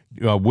tampering.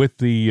 with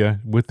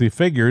the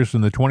figures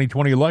in the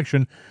 2020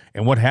 election.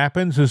 And what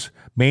happens is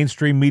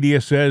mainstream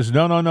media says,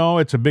 no,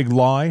 it's a big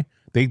lie.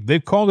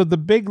 They've called it the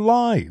big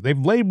lie. They've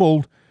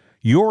labeled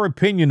your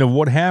opinion of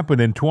what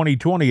happened in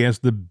 2020 as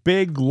the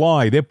big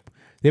lie.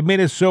 They've made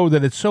it so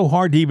that it's so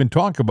hard to even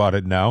talk about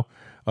it now.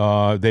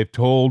 They've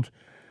told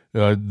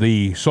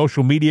the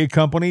social media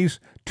companies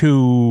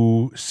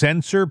to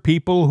censor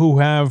people who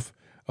have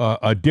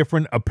a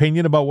different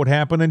opinion about what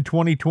happened in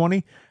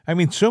 2020. I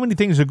mean, so many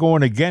things are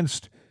going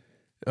against,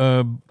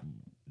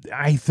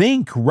 I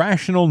think,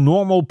 rational,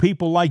 normal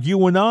people like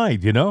you and I,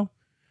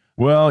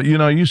 Well,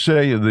 you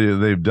say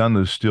they've done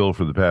this still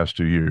for the past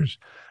 2 years.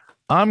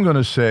 I'm going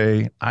to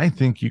say I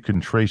think you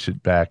can trace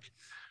it back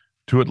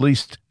to at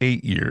least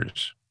 8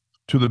 years,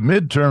 to the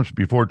midterms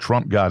before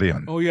Trump got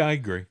in. Oh, yeah, I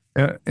agree.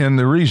 And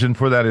the reason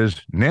for that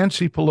is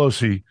Nancy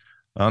Pelosi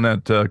on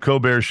that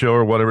Colbert show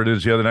or whatever it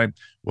is the other night.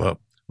 Well,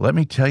 let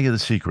me tell you the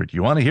secret.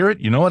 You want to hear it?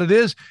 You know what it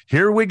is?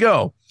 Here we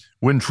go.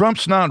 When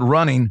Trump's not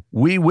running,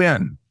 we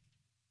win.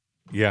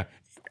 Yeah.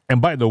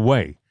 And by the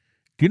way,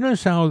 do you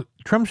notice how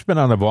Trump's been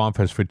out of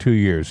office for 2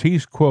 years?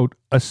 He's, quote,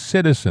 a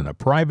citizen, a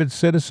private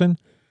citizen.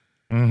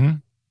 Mm-hmm.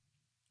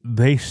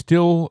 They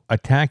still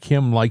attack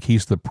him like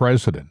he's the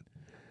president.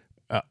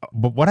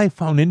 But what I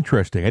found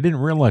interesting, I didn't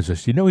realize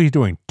this. You know, he's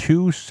doing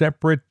 2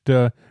 separate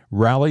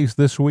rallies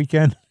this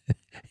weekend.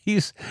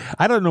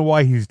 I don't know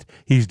why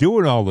he's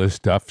doing all this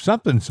stuff.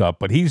 Something's up,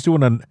 but he's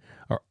doing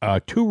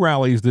 2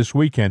 rallies this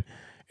weekend,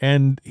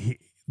 and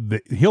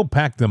he'll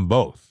pack them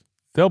both.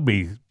 They'll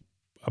be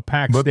a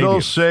packed But stadium.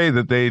 they'll say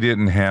that they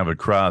didn't have a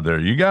crowd there.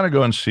 You got to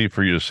go and see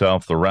for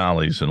yourself the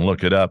rallies and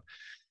look it up.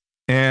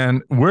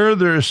 And where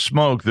there's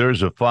smoke,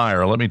 there's a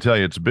fire. Let me tell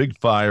you, it's a big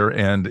fire,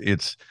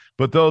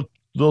 but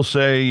they'll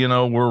say,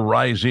 we're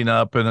rising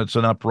up and it's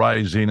an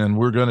uprising and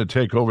we're going to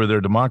take over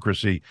their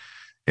democracy.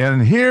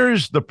 And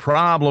here's the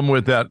problem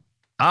with that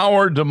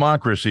our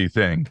democracy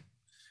thing.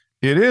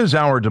 It is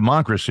our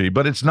democracy,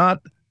 but it's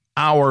not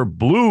our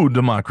blue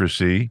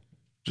democracy,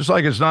 just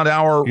like it's not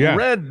our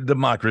red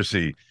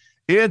democracy.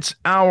 It's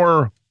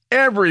our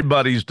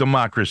everybody's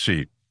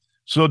democracy.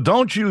 So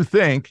don't you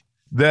think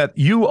that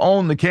you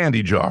own the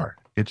candy jar.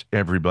 It's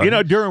everybody.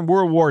 During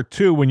World War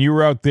II, when you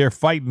were out there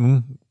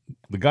fighting,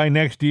 the guy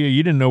next to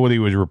you didn't know whether he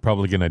was a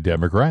Republican or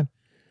Democrat.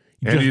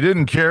 You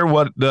didn't care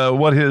what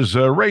his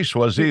race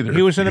was either.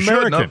 He was an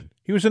American.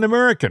 He was an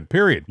American,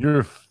 period.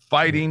 You're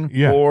fighting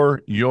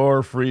for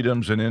your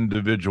freedoms and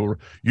individual.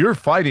 You're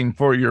fighting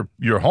for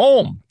your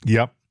home.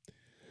 Yep.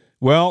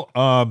 Well,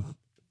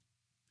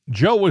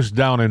 Joe was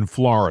down in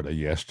Florida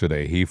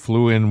yesterday. He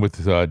flew in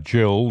with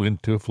Jill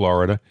into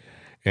Florida.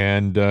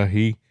 And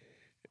he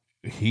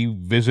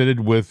visited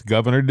with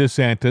Governor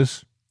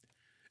DeSantis,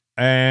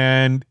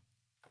 and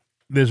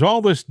there's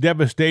all this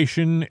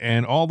devastation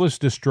and all this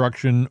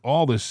destruction,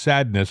 all this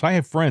sadness. I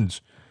have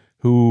friends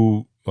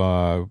who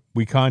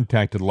we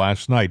contacted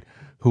last night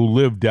who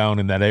live down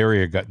in that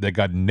area that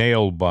got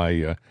nailed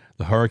by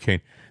the hurricane.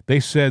 They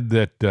said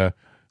that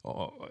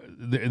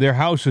their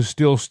house is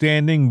still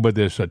standing, but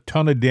there's a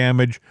ton of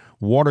damage,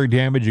 water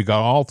damage. You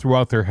got all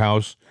throughout their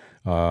house.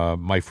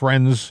 My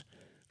friends.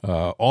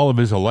 All of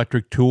his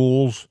electric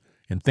tools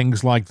and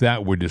things like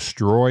that were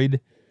destroyed.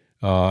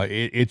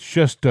 It's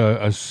just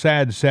a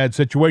sad, sad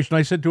situation.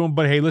 I said to him,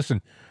 but hey,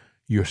 listen,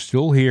 you're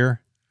still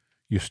here.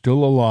 You're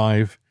still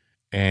alive.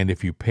 And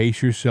if you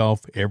pace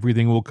yourself,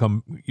 everything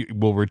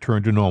will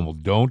return to normal.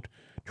 Don't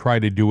try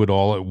to do it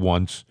all at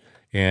once.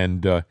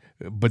 And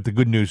but the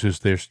good news is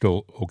they're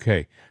still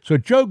okay. So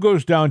Joe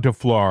goes down to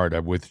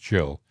Florida with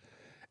Jill.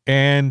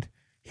 And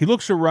he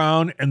looks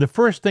around, and the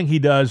first thing he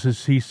does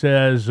is he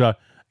says,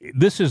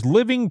 this is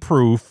living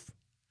proof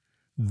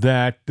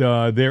that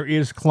there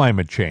is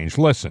climate change.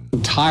 Listen. The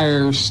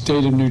entire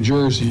state of New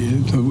Jersey,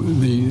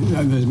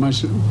 as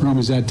much room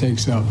as that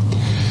takes up.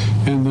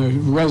 And the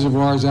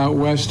reservoirs out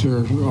west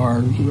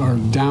are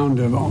down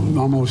to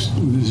almost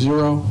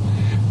zero.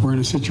 We're in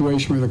a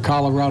situation where the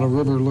Colorado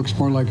River looks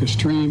more like a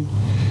stream.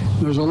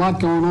 There's a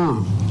lot going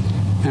on.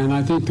 And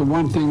I think the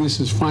one thing this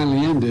has finally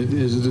ended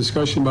is a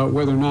discussion about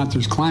whether or not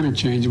there's climate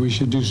change and we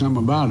should do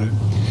something about it.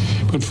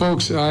 But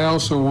folks, I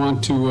also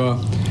want to,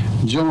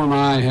 Jill and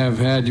I have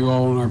had you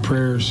all in our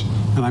prayers,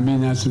 and I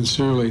mean that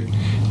sincerely.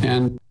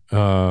 And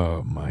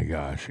oh my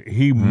gosh,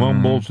 he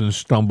mumbles and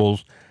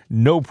stumbles,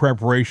 no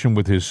preparation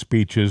with his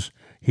speeches.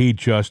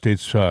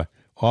 It's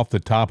off the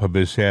top of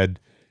his head,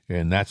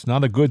 and that's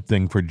not a good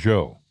thing for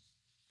Joe.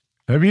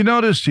 Have you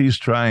noticed he's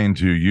trying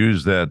to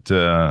use that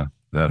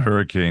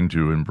hurricane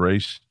to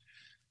embrace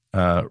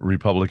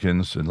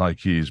Republicans and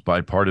like he's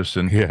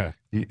bipartisan? Yeah.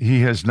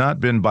 He has not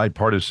been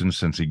bipartisan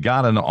since he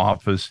got in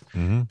office.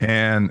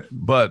 Mm-hmm.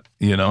 But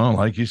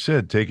like you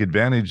said, take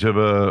advantage of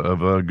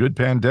a good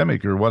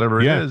pandemic or whatever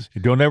it is.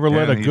 Don't ever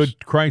let a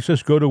good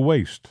crisis go to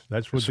waste.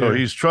 That's what. So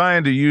he's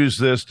trying to use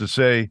this to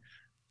say,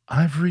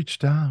 I've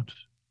reached out.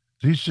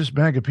 These just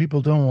MAGA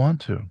people don't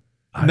want to.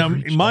 Now,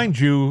 mind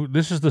you,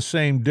 this is the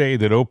same day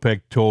that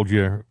OPEC told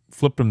you,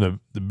 flipped them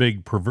the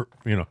big,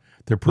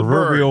 the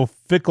proverbial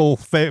fickle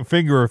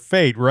finger of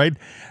fate, right?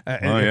 Oh,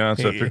 yeah,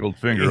 it's a fickle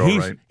finger, all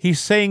right. He's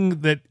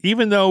saying that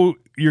even though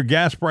your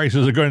gas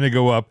prices are going to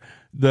go up,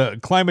 the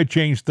climate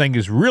change thing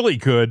is really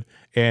good,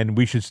 and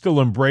we should still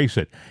embrace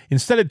it.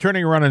 Instead of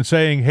turning around and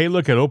saying, hey,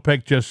 look, at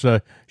OPEC just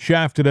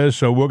shafted us,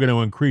 so we're going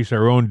to increase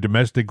our own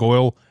domestic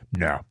oil.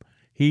 No,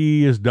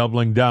 he is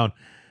doubling down.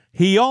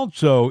 He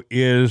also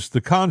is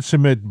the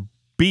consummate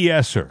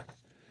BSer,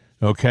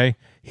 okay?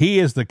 He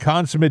is the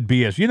consummate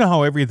BS. You know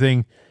how every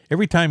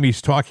time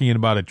he's talking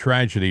about a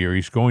tragedy or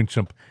he's going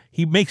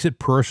he makes it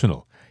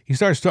personal. He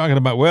starts talking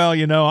about, well,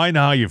 I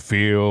know how you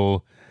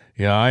feel.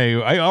 Yeah,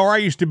 I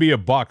used to be a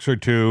boxer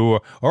too.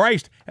 Or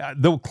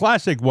the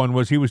classic one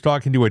was he was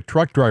talking to a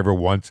truck driver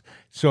once.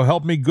 So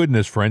help me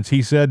goodness, friends.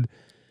 He said,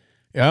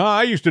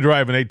 I used to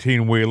drive an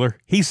 18-wheeler.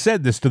 He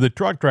said this to the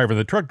truck driver.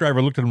 The truck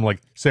driver looked at him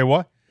like, say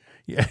what?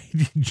 Yeah,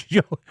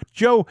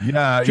 Joe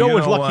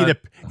was lucky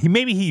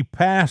maybe he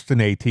passed an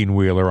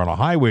 18-wheeler on a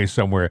highway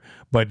somewhere,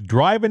 but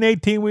drive an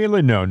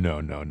 18-wheeler?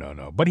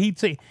 No. But he'd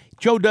say,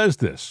 Joe does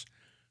this.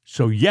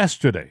 So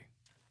yesterday,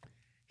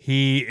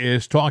 he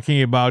is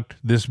talking about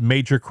this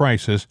major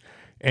crisis,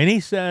 and he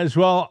says,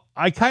 well,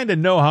 I kind of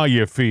know how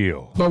you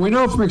feel. But we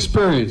know from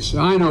experience,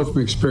 I know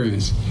from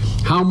experience,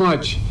 how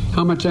much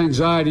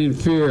anxiety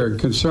and fear and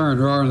concern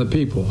there are in the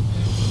people.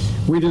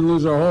 We didn't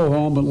lose our whole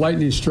home, but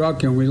lightning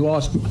struck, and we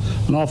lost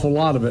an awful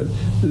lot of it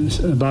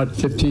about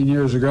 15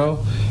 years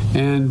ago.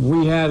 And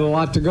we had a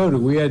lot to go to.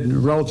 We had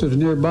relatives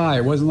nearby.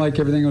 It wasn't like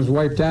everything was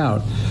wiped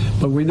out.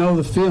 But we know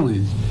the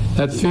feeling,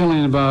 that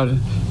feeling about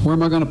where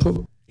am I going to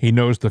put. He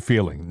knows the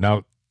feeling.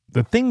 Now,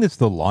 the thing that's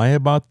the lie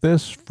about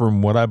this,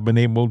 from what I've been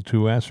able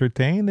to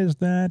ascertain, is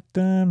that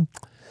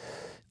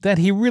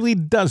he really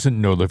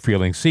doesn't know the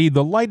feeling. See,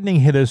 the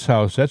lightning hit his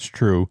house, that's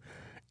true,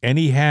 and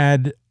he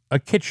had a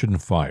kitchen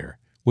fire,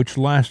 which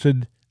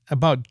lasted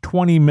about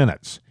 20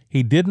 minutes.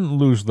 He didn't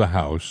lose the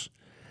house,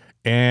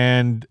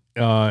 and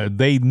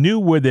they knew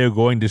where they were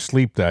going to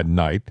sleep that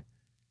night.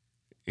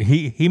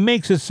 He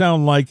makes it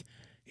sound like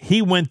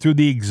he went through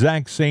the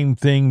exact same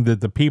thing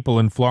that the people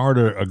in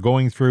Florida are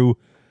going through,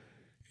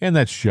 and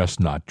that's just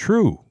not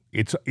true.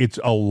 It's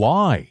a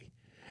lie.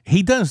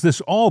 He does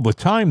this all the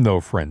time, though,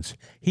 friends.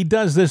 He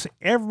does this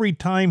every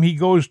time he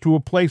goes to a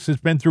place that's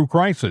been through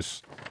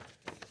crisis.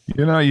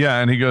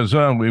 And he goes,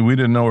 oh, we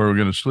didn't know where we were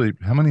going to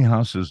sleep. How many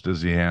houses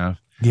does he have?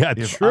 Yeah,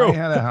 true. If I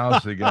had a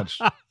house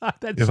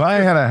I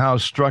had a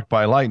house struck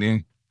by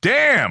lightning,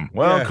 damn,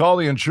 call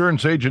the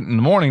insurance agent in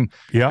the morning.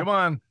 Yeah. Come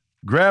on,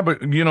 grab a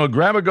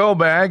go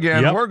bag,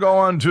 and we're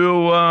going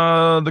to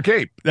the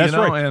Cape. That's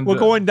right. And we're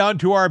going down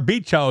to our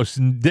beach house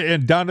and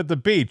down at the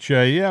beach.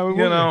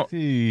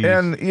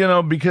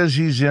 Because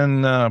he's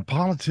in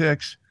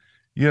politics,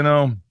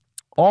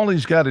 all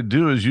he's got to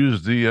do is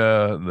use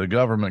the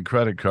government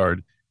credit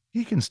card.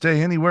 He can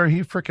stay anywhere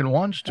he freaking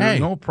wants to. Hey,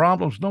 no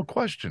problems, no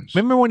questions.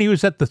 Remember when he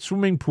was at the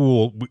swimming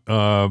pool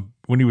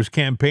when he was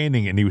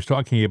campaigning and he was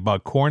talking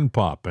about corn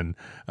pop and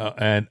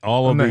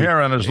all of the hair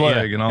on his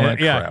leg and all that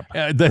crap.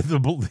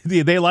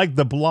 They like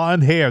the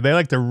blonde hair. They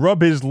like to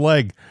rub his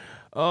leg.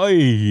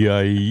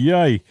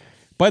 Ay.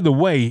 By the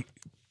way,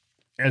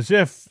 as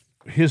if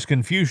his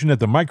confusion at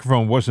the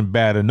microphone wasn't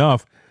bad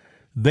enough,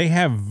 they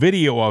have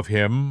video of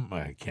him.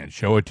 I can't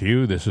show it to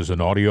you. This is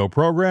an audio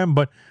program,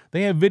 but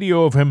they have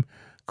video of him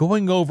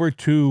going over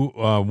to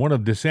one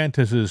of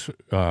DeSantis's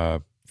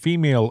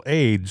female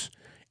aides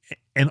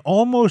and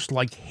almost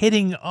like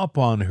hitting up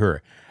on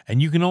her. And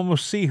you can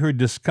almost see her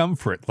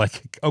discomfort,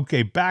 like,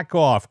 okay, back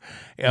off.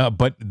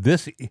 But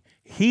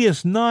he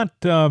is not,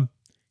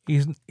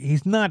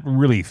 he's not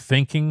really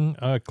thinking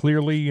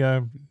clearly,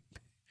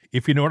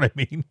 if you know what I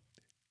mean.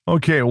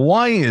 Okay,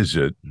 why is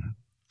it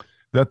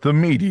that the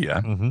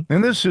media,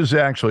 and this is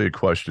actually a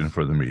question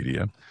for the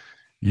media,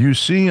 you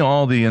see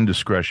all the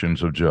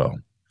indiscretions of Joe.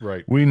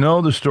 Right. We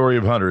know the story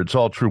of Hunter. It's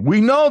all true.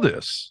 We know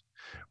this.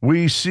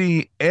 We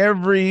see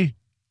every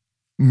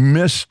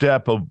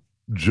misstep of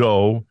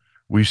Joe.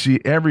 We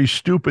see every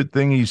stupid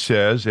thing he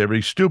says,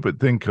 every stupid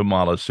thing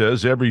Kamala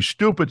says, every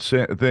stupid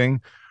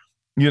thing,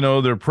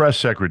 their press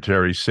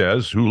secretary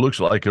says, who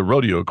looks like a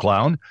rodeo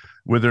clown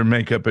with her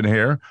makeup and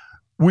hair.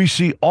 We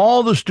see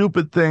all the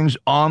stupid things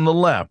on the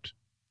left.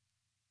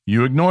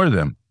 You ignore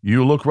them.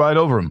 You look right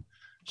over them.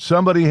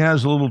 Somebody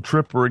has a little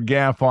trip or a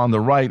gaffe on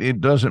the right.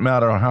 It doesn't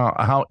matter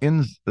how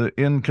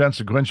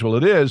inconsequential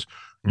it is.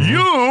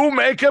 You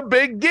make a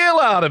big deal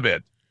out of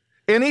it.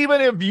 And even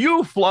if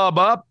you flub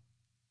up,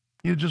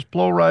 you just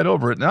blow right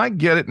over it. And I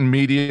get it in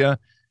media.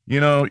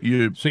 So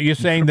you're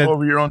saying that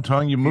over your own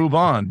tongue, you move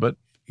on. But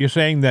you're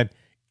saying that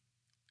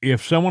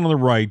if someone on the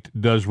right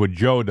does what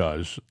Joe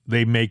does,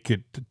 they make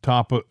it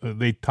top of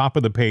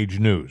the page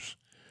news.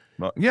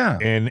 Well, yeah.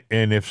 And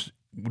if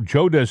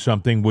Joe does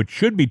something which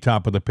should be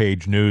top of the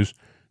page news,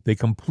 they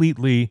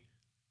completely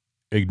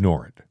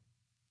ignore it.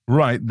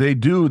 Right. They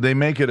do. They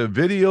make it a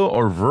video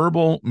or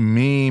verbal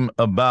meme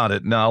about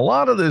it. Now, a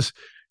lot of this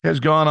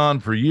has gone on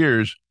for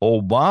years.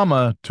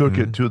 Obama took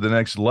it to the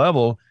next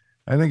level.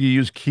 I think he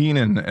used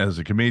Keenan as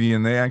a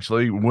comedian. They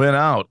actually went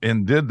out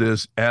and did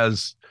this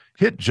as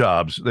hit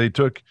jobs. They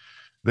took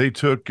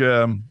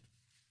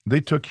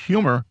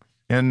humor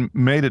and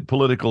made it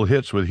political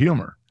hits with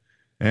humor.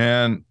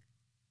 And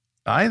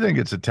I think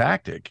it's a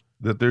tactic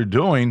that they're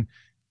doing,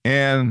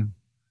 and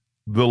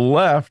the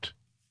left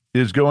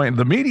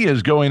the media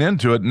is going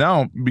into it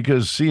now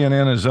because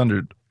CNN is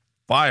under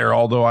fire,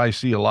 although I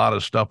see a lot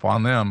of stuff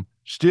on them.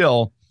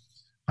 Still,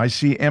 I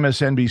see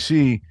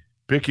MSNBC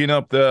picking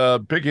up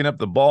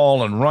the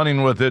ball and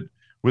running with it,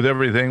 with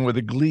everything, with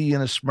a glee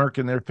and a smirk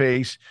in their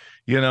face,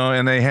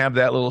 and they have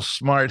that little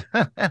smart,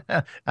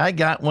 I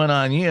got one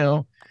on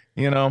you,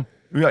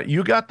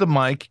 you got the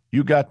mic,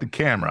 you got the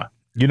camera.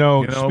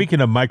 Speaking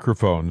of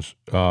microphones,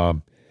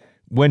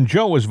 when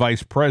Joe was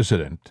vice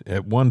president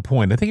at one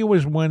point, I think it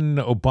was when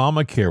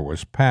Obamacare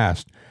was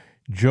passed,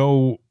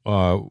 Joe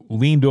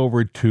leaned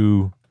over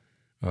to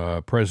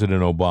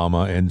President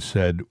Obama and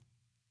said,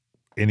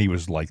 and he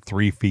was like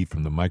 3 feet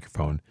from the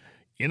microphone,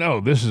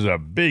 this is a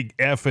big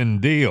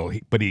effing deal.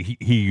 But he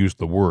used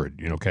the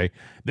word, okay?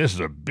 This is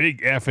a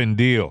big effing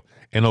deal.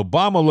 And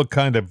Obama looked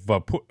kind of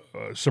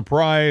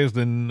surprised,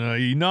 and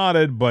he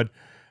nodded, but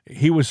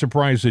he was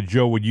surprised that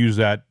Joe would use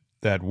that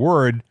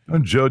word.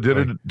 And Joe did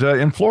it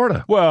in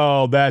Florida.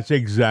 Well, that's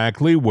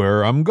exactly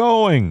where I'm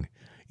going.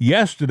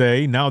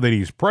 Yesterday, now that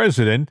he's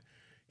president,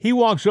 he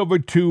walks over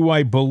to,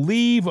 I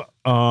believe,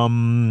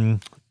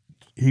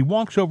 he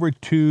walks over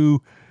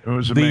to it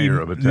was the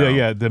mayor of a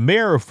town. The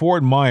mayor of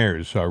Fort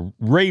Myers,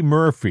 Ray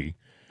Murphy.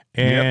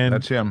 And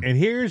that's him. And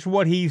here's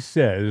what he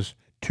says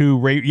to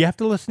Ray. You have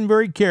to listen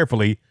very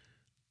carefully,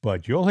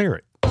 but you'll hear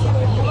it.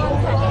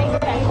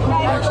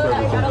 Thanks for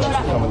everything. Thanks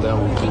for coming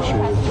down. We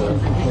appreciate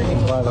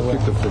it. By the way,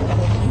 Pick the food.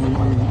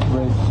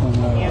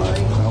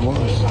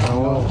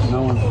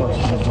 no one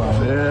questions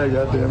about it. Yeah,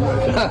 goddamn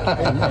right.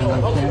 And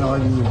I can't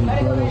argue with your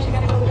brothers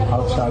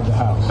outside the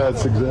house.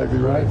 That's exactly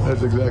right.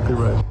 That's exactly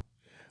right.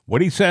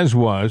 What he said,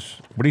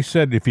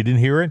 if you didn't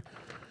hear it,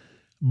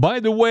 by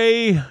the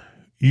way,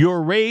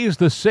 you're raised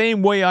the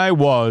same way I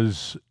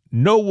was.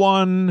 No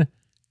one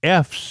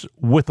F's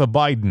with a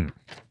Biden.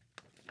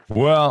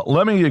 Well,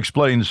 let me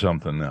explain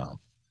something now.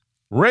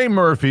 Ray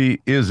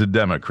Murphy is a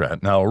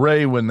Democrat. Now,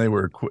 Ray, when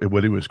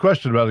he was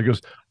questioned about it, he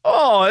goes,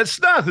 "Oh, it's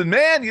nothing,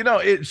 man.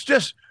 It's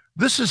just,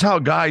 this is how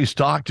guys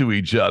talk to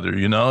each other.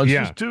 It's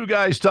just two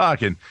guys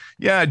talking.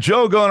 Yeah,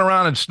 Joe going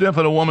around and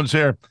sniffing a woman's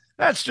hair.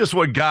 That's just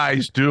what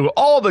guys do.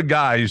 All the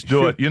guys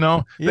do it,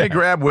 They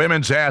grab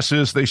women's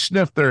asses. They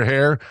sniff their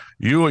hair.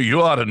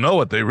 You ought to know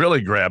what they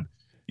really grab.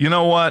 You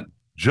know what?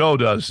 Joe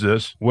does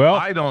this. Well,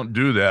 I don't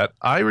do that.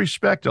 I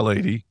respect a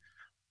lady,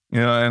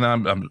 and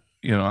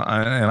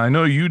and I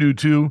know you do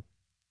too.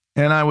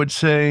 And I would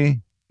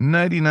say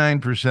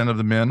 99% of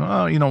the men,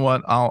 oh, you know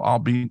what? I'll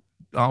be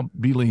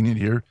lenient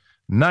here.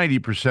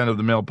 90% of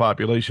the male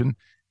population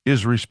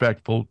is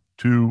respectful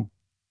to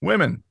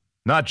women,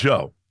 not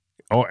Joe.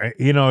 Oh,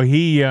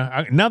 he,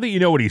 now that you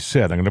know what he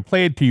said, I'm going to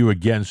play it to you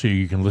again so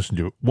you can listen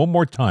to it one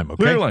more time,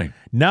 okay? Clearly.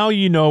 Now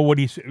you know what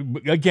he said.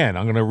 Again,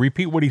 I'm going to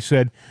repeat what he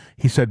said.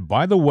 He said,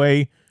 by the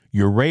way,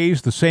 you're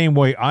raised the same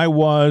way I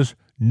was.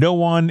 No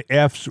one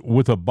F's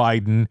with a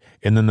Biden.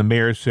 And then the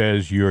mayor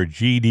says, you're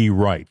GD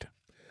right.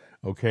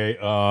 Okay?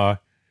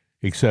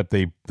 Except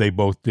they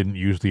both didn't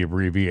use the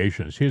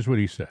abbreviations. Here's what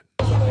he said.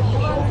 Thanks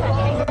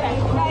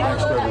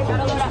for everything.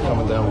 Thanks for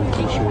coming down. We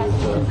appreciate it.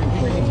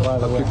 By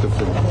the way, Pick the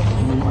food.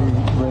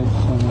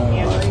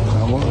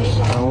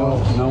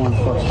 no one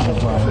questions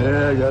about it.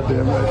 Yeah,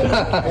 goddamn right.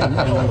 And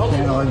I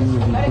can't argue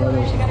with your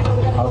brothers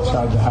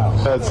outside the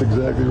house. That's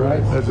exactly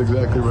right. That's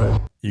exactly right.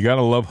 You got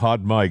to love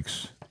hot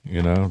mics.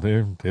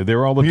 They're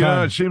there all the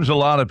time. It seems a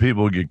lot of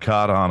people get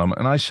caught on them.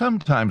 And I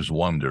sometimes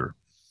wonder,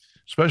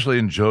 especially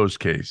in Joe's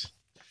case,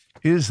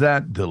 is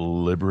that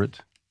deliberate?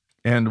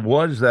 And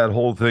was that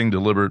whole thing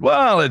deliberate?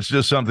 Well, it's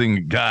just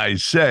something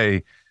guys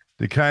say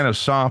to kind of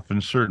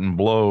soften certain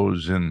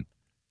blows and,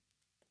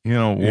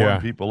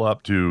 warm people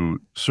up to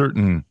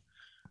certain,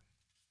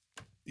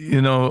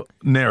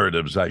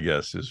 narratives, I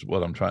guess, is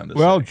what I'm trying to say.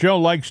 Well, Joe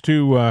likes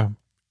to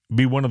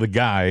be one of the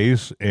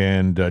guys.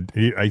 And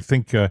I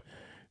think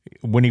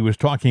when he was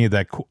talking at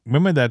that,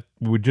 remember that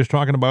we were just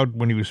talking about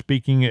when he was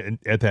speaking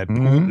at that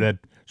pool, that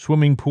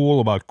swimming pool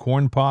about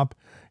corn pop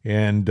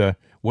and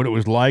what it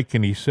was like.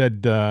 And he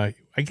said, I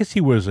guess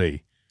he was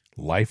a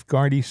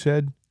lifeguard, he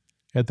said,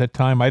 at that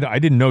time. I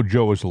didn't know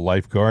Joe was a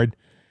lifeguard.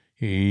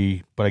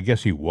 But I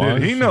guess he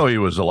was. Did he know he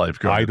was a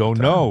lifeguard? I don't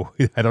know.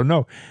 I don't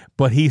know.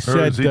 But he said,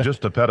 or is he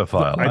just a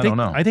pedophile? I don't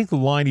know. I think the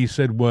line he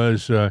said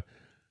was,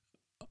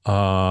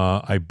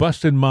 I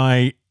busted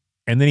my,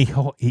 and then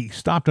he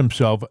stopped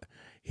himself.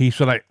 He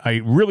said, I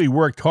really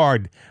worked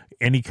hard,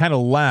 and he kind of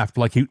laughed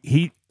like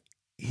he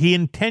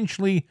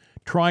intentionally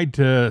tried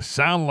to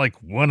sound like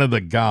one of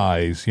the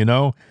guys,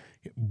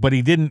 but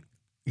he didn't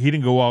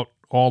go out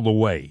all the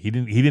way. He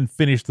didn't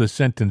finish the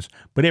sentence,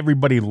 but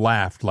everybody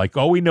laughed like,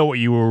 oh, we know what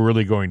you were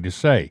really going to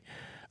say.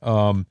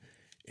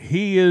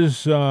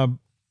 He's a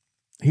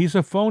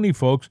phony,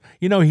 folks.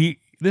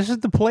 This is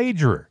the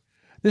plagiarist.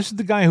 This is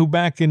the guy who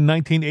back in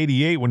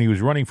 1988, when he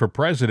was running for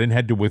president,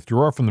 had to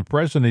withdraw from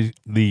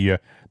the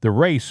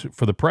race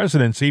for the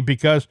presidency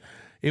because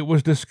it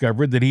was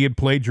discovered that he had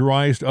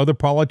plagiarized other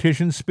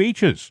politicians'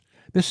 speeches.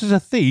 This is a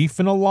thief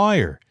and a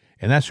liar,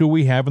 and that's who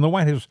we have in the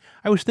White House.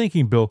 I was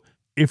thinking, Bill,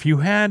 if you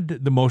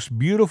had the most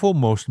beautiful,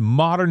 most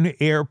modern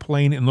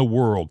airplane in the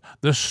world,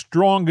 the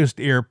strongest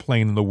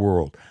airplane in the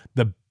world,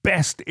 the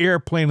best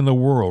airplane in the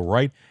world,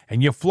 right?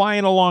 And you're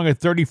flying along at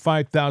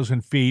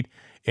 35,000 feet,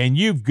 and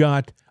you've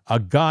got a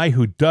guy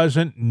who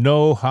doesn't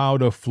know how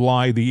to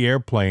fly the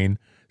airplane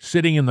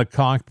sitting in the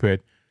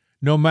cockpit.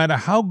 No matter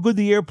how good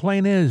the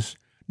airplane is,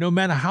 no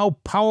matter how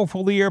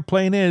powerful the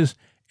airplane is,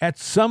 at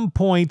some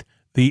point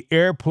the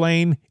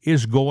airplane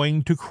is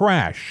going to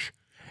crash.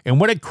 And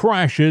when it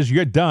crashes,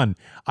 you're done.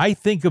 I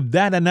think of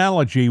that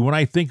analogy when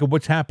I think of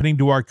what's happening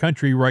to our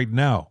country right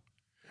now.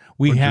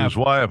 Which is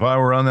why if I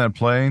were on that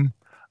plane,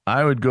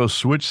 I would go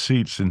switch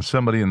seats in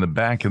somebody in the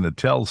back in the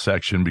tell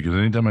section, because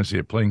anytime I see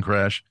a plane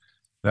crash,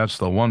 that's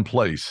the one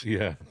place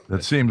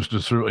that seems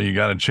to certainly you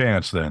got a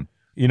chance then.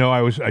 You know,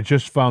 I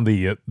just found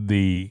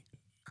the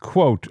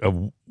quote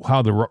of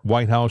how the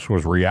White House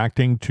was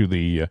reacting to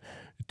the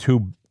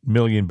 2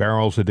 million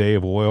barrels a day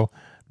of oil.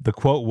 The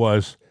quote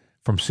was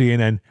from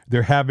CNN,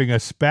 they're having a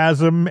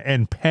spasm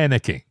and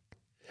panicking.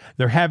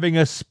 They're having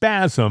a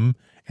spasm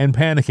and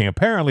panicking.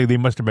 Apparently, they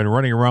must have been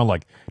running around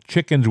like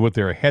chickens with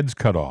their heads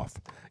cut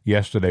off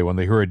yesterday when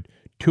they heard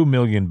 2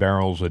 million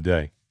barrels a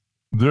day.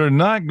 They're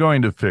not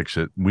going to fix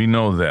it. We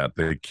know that.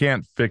 They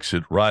can't fix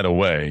it right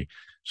away.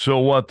 So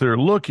what they're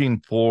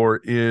looking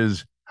for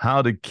is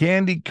how to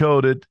candy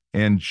coat it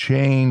and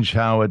change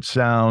how it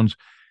sounds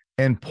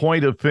and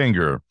point a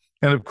finger.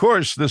 And of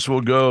course, this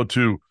will go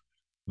to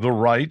the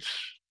right.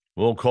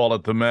 We'll call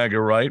it the MAGA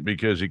right,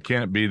 because it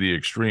can't be the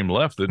extreme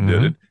left that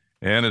did it.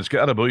 And it's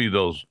got to be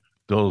those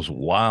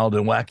wild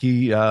and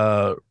wacky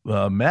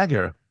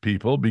MAGA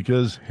people,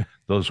 because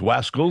those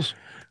wascals,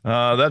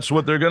 that's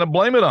what they're going to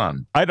blame it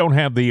on. I don't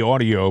have the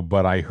audio,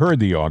 but I heard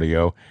the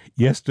audio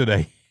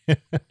yesterday.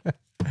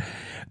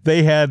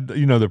 They had,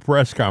 the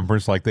press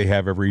conference like they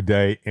have every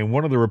day, and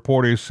one of the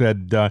reporters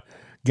said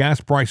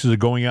gas prices are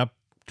going up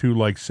to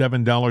like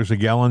 $7 a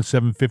gallon,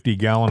 $7.50 a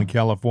gallon in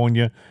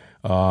California.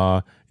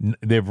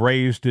 They've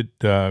raised it.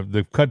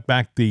 They've cut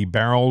back the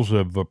barrels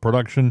of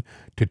production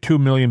to 2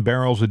 million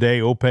barrels a day.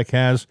 OPEC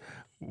has.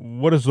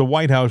 What does the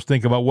White House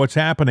think about what's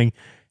happening?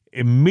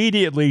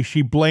 Immediately,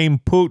 she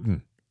blamed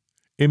Putin.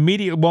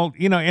 Well,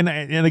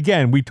 and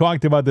again, we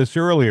talked about this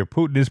earlier.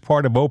 Putin is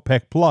part of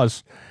OPEC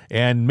Plus,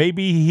 and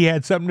maybe he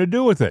had something to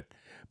do with it.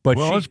 But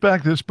let's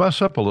back this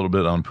bus up a little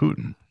bit on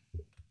Putin.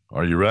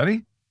 Are you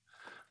ready?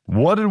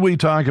 What did we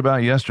talk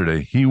about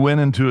yesterday? He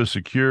went into a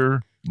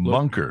secure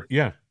bunker.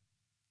 Yeah.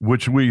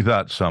 Which we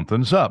thought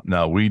something's up.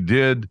 Now,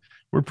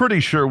 we're pretty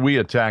sure we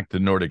attacked the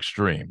Nordic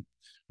Stream,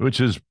 which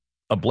is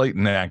a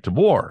blatant act of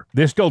war.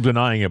 They're still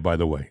denying it, by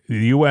the way.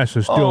 The U.S.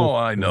 is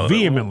still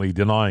vehemently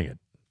denying it.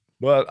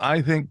 But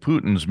I think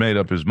Putin's made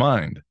up his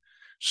mind.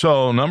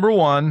 So, number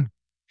one,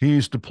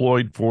 he's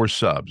deployed 4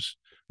 subs.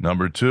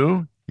 Number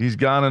 2, he's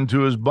gone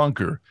into his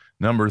bunker.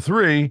 Number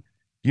 3,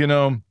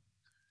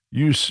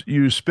 you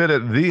spit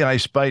at thee, I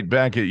spite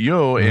back at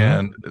you,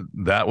 and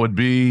that would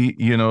be,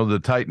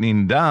 the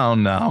tightening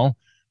down now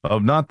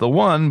of not the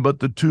 1,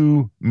 but the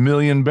 2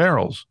 million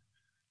barrels.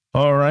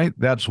 All right,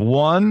 that's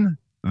 1,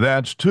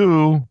 that's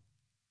 2.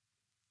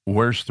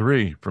 Where's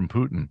 3 from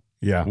Putin?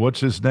 Yeah. What's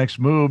his next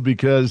move?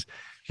 Because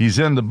he's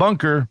in the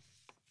bunker.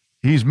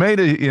 He's made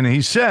it, and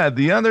he said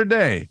the other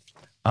day,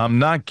 I'm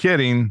not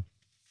kidding,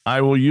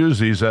 I will use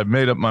these. I've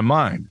made up my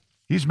mind.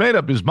 He's made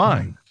up his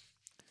mind.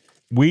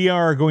 We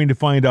are going to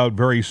find out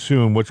very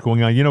soon what's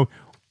going on.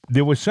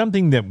 There was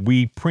something that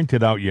we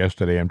printed out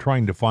yesterday. I'm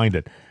trying to find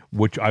it,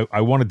 which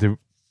I wanted to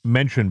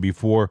mention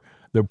before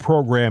the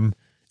program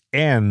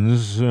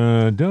ends.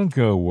 Don't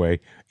go away.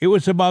 It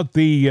was about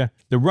the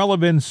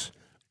relevance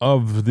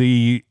of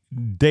the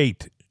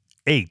date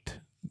 8.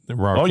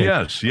 Oh,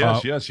 yes.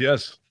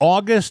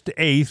 August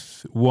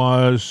 8th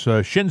was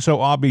Shinzo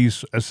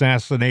Abe's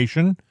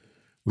assassination.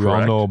 We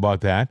all know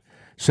about that.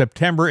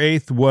 September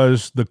 8th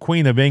was the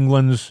Queen of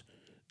England's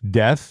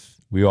death.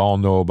 We all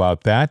know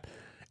about that.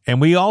 And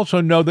we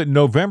also know that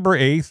November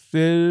 8th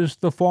is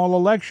the fall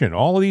election.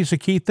 All of these are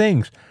key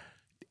things.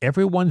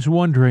 Everyone's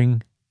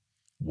wondering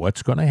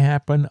what's going to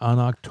happen on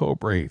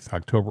October 8th.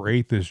 October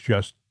 8th is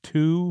just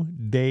 2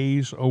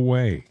 days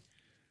away.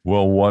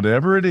 Well,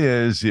 whatever it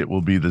is, it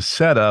will be the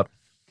setup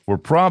for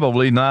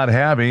probably not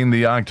having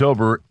the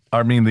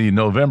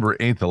November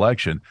 8th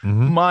election.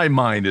 My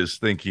mind is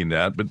thinking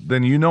that, but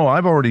then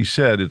I've already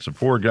said it's a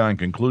foregone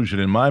conclusion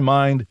in my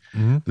mind.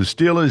 The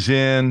steal is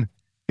in.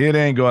 It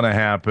ain't going to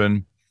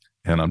happen.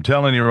 And I'm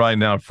telling you right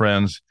now,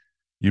 friends,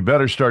 you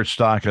better start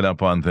stocking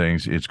up on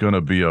things. It's going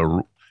to be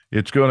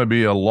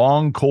a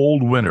long,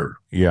 cold winter.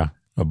 Yeah,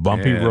 a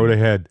bumpy road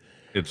ahead.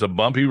 It's a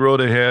bumpy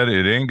road ahead.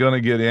 It ain't going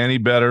to get any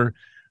better.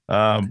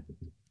 A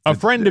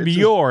friend of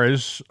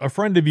yours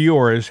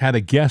had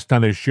a guest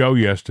on his show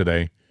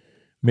yesterday.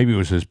 Maybe it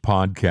was his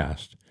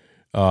podcast.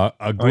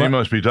 You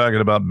must be talking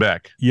about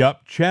Beck.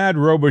 Yep, Chad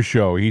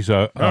Robichaux. He's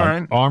a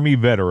right. Army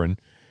veteran,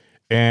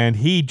 and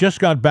he just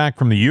got back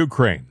from the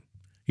Ukraine.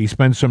 He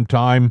spent some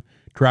time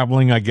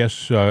traveling, I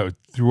guess,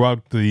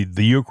 throughout the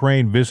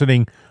Ukraine,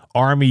 visiting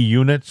Army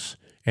units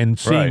and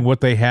seeing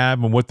what they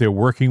have and what they're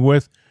working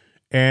with.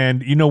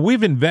 And,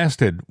 we've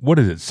invested, what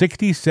is it,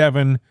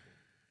 $67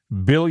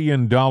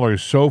 billion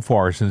so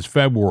far since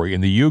February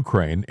in the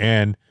Ukraine,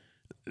 and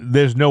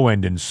there's no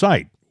end in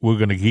sight. We're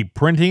going to keep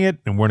printing it,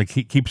 and we're going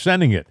to keep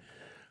sending it.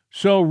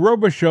 So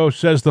Robichaux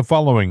says the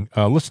following.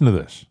 Listen to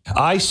this.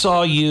 I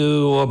saw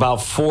you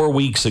about 4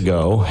 weeks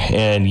ago,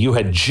 and you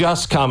had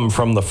just come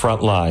from the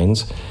front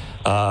lines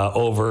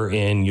over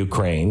in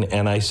Ukraine.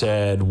 And I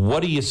said,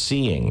 what are you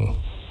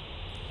seeing?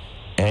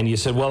 And you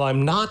said, well,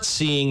 I'm not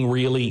seeing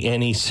really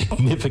any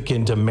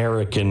significant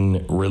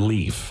American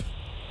relief.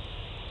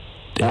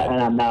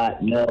 And I'm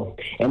not, no.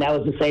 And that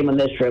was the same on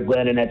this trip,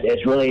 Glenn. And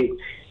it's really,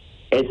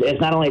 it's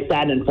not only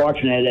sad and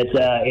unfortunate.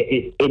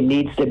 It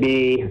needs to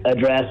be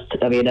addressed.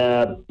 I mean,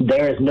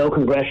 there is no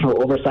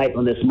congressional oversight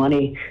on this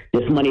money.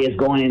 This money is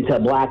going into a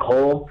black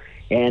hole.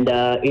 And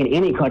in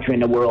any country in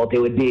the world, it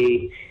would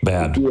be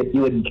bad. It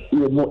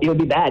would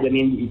be bad. I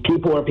mean,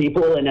 people are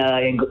people,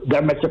 and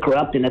governments are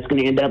corrupt, and that's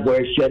going to end up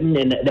where it shouldn't.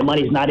 And the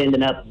money's not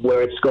ending up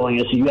where it's going.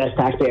 It's U.S.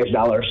 taxpayers'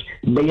 dollars,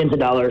 billions of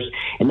dollars.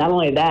 And not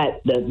only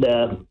that,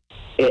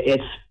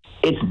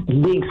 it's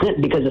being sent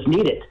because it's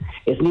needed.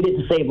 It's needed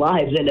to save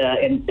lives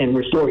and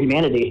restore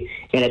humanity,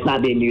 and it's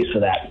not being used for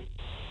that.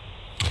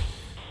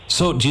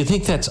 So, do you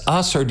think that's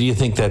us, or do you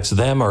think that's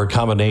them, or a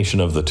combination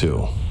of the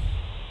two?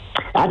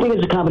 I think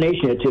it's a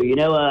combination of two.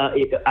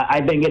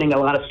 I've been getting a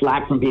lot of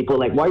slack from people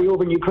like, why are you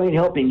over in Ukraine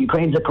helping?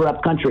 Ukraine's a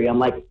corrupt country. I'm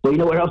like, well, you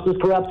know where else is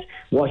corrupt?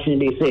 Washington,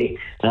 D.C.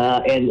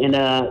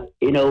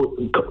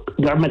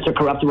 Governments are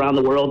corrupt around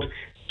the world.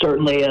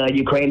 Certainly,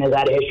 Ukraine has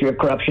had a history of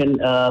corruption,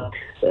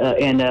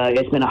 and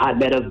it's been a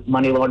hotbed of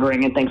money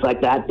laundering and things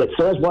like that. But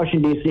so is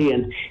Washington, D.C.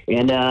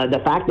 And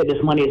the fact that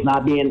this money is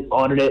not being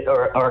audited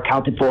or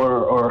accounted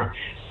for or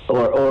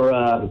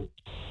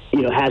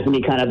has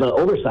any kind of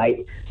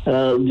oversight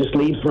just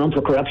leaves room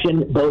for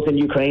corruption, both in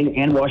Ukraine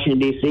and Washington,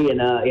 D.C.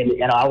 And I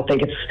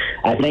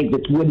think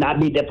it would not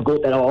be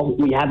difficult at all.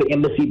 We have an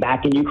embassy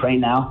back in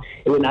Ukraine now.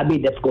 It would not be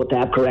difficult to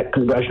have correct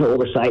congressional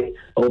oversight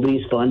over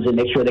these funds and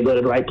make sure they go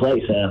to the right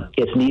place.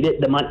 It's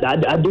needed.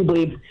 I do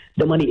believe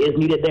the money is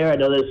needed there. I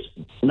know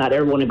not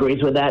everyone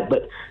agrees with that,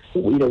 but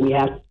we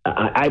have.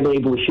 I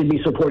believe we should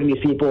be supporting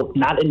these people,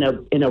 not in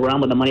the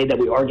realm of the money that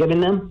we are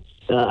giving them.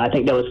 I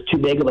think that was too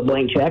big of a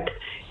blank check,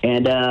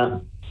 and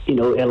a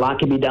lot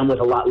can be done with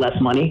a lot less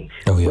money.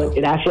 Oh, yeah. But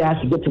it actually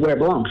has to get to where it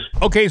belongs.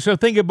 Okay, so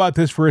think about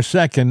this for a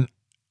second.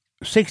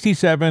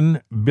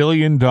 $67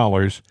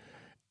 billion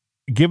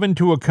given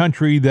to a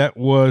country that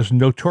was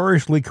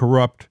notoriously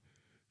corrupt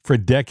for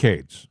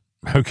decades.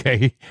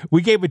 Okay,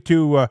 we gave it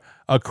to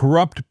a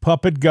corrupt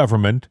puppet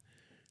government,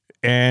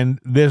 and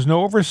there's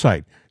no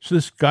oversight. So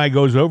this guy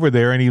goes over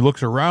there and he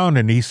looks around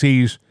and he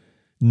sees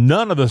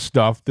none of the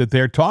stuff that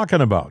they're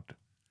talking about.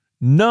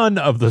 None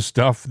of the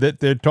stuff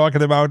that they're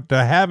talking about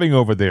having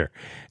over there.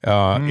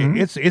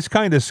 It's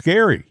kind of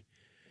scary.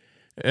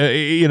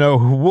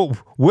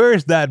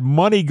 Where's that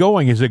money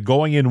going? Is it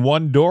going in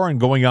one door and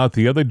going out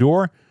the other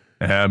door?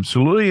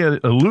 Absolutely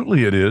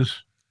it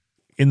is.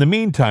 In the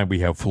meantime, we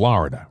have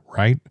Florida,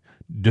 right?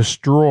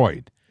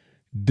 Destroyed,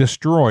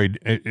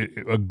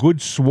 a good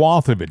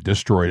swath of it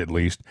destroyed at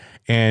least.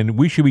 And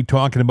we should be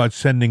talking about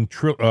sending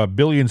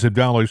billions of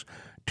dollars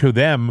to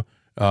them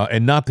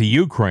and not the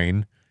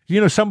Ukraine.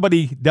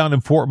 Somebody down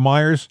in Fort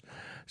Myers,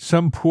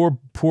 some poor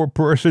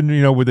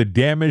person, with a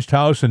damaged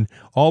house and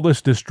all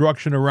this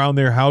destruction around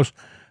their house.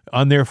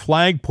 On their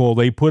flagpole,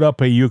 they put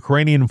up a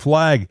Ukrainian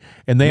flag,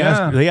 and they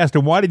asked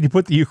him, "Why did you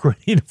put the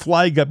Ukrainian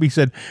flag up?" He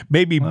said,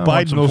 "Maybe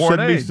Biden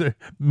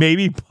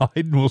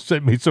will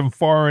send me some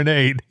foreign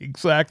aid."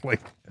 Exactly.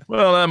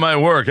 Well, that might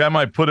work. I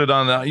might put it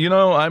on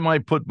I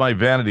might put my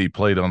vanity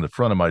plate on the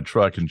front of my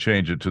truck and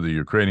change it to the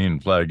Ukrainian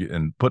flag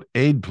and put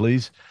aid,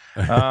 please.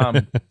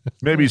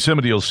 Maybe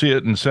somebody will see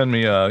it and send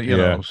me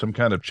some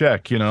kind of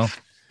check. I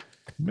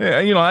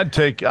would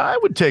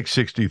take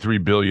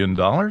 $63 billion.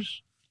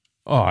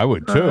 Oh, I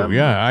would too.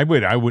 I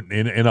would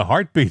in a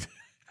heartbeat.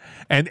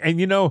 And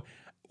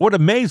what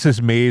amazes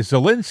me is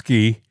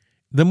Zelensky,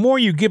 the more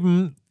you give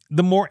him,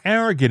 the more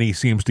arrogant he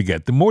seems to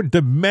get, the more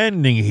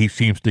demanding he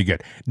seems to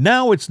get.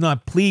 Now it's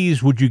not,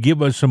 please, would you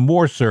give us some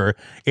more, sir?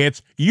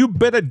 It's, you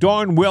better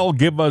darn well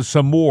give us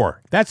some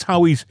more. That's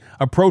how he's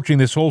approaching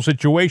this whole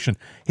situation.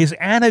 His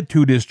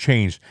attitude has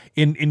changed.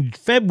 In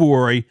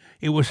February,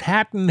 it was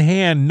hat in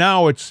hand.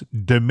 Now it's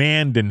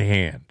demand in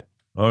hand.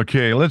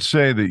 Okay, let's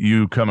say that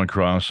you come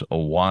across a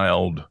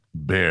wild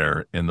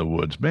bear in the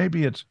woods.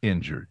 Maybe it's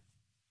injured.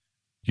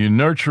 You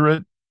nurture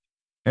it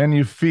and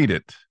you feed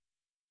it.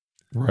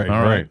 Right,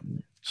 all right.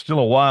 Still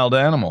a wild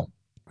animal.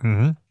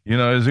 Mm-hmm.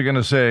 Is it going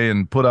to say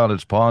and put out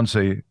its paw and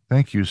say,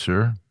 "Thank you,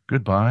 sir,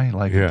 goodbye,"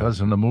 like it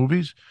does in the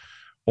movies?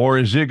 Or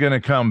is it going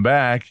to come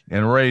back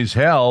and raise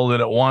hell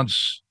that it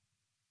wants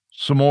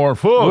Some more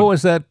food. What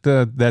was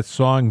that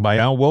song by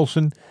Al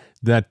Wilson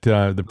that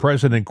the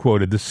president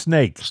quoted? The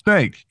snake.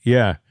 Snake.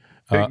 Yeah.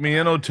 Take me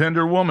in, oh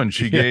tender woman.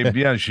 She gave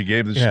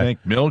the snake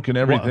milk and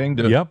everything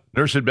to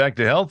nurse it back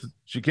to health.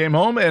 She came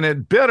home and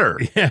it bit her.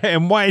 Yeah,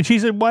 and she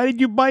said, "Why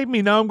did you bite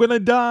me? Now I'm going to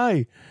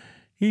die."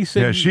 He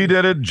said, "Yeah, she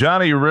did it.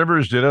 Johnny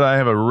Rivers did it. I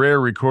have a rare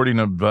recording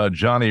of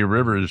Johnny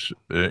Rivers,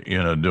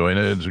 doing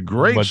it. It's a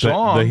great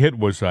song. The hit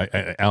was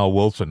Al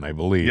Wilson, I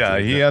believe. Yeah,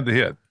 he had the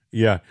hit.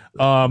 Yeah.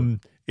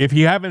 If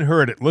you haven't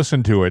heard it,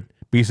 listen to it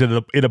because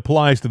it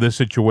applies to this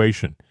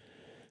situation.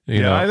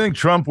 You know? I think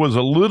Trump was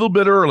a little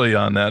bit early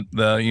on that,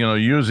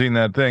 using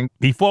that thing.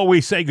 Before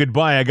we say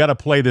goodbye, I got to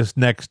play this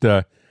next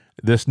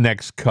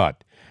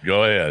cut.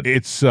 Go ahead.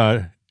 It's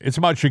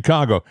about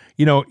Chicago.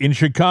 In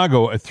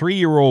Chicago, a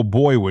 3-year-old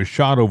boy was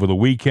shot over the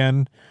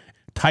weekend.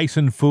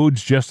 Tyson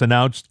Foods just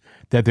announced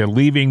that they're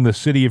leaving the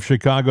city of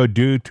Chicago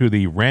due to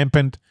the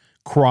rampant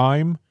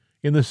crime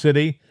in the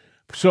city.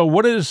 So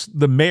what is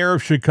the mayor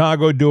of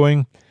Chicago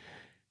doing?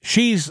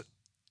 She's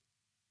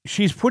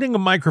putting a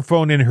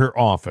microphone in her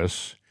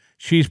office.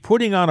 She's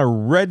putting on a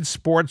red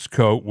sports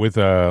coat with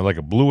like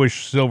a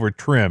bluish silver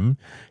trim.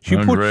 She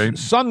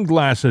puts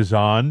sunglasses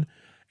on,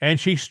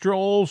 and she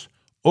strolls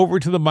over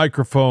to the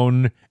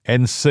microphone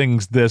and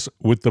sings this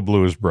with the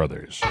Blues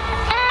Brothers.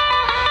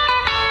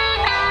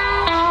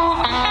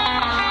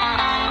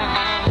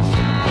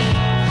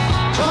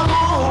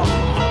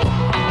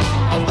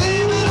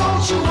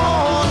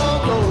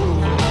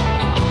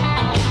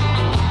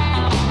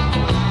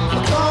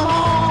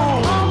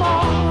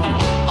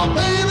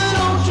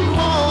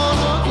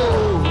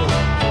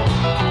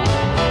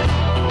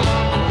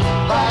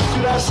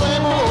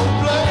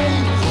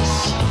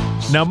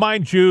 Now,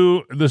 mind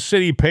you, the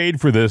city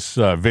paid for this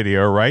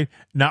video, right?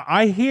 Now,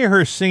 I hear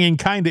her singing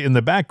kind of in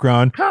the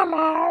background. Come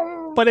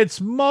on. But it's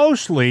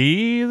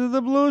mostly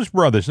the Blues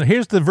Brothers. Now,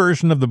 here's the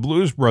version of the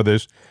Blues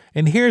Brothers,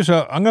 and I'm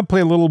going to play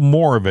a little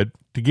more of it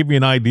to give you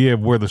an idea of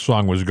where the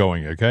song was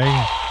going,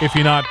 okay? If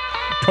you're not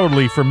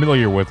totally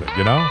familiar with it,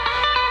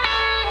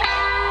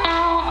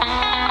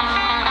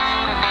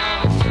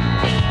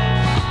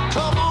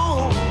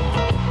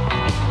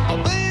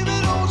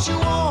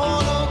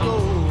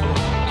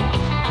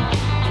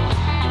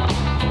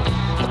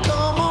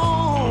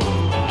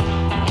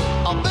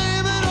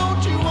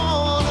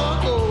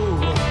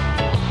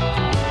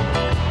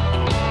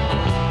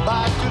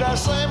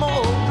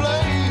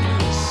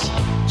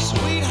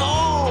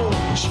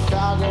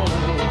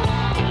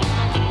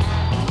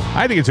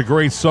 I think it's a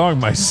great song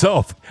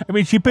myself. I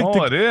mean,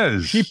 it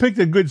is. She picked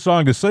a good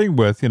song to sing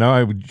with.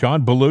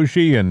 John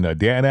Belushi and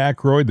Dan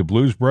Aykroyd, the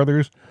Blues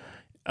Brothers.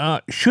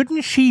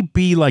 Shouldn't she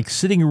be like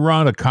sitting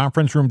around a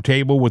conference room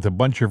table with a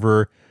bunch of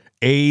her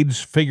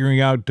aides, figuring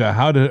out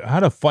how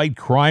to fight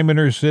crime in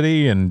her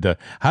city and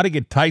how to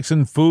get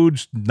Tyson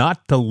Foods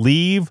not to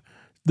leave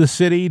the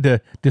city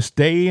to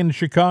stay in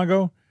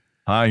Chicago?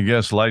 I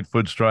guess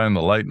Lightfoot's trying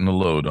to lighten the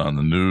load on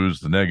the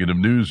news, the negative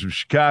news of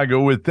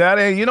Chicago with that.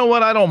 Hey, you know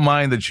what? I don't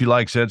mind that she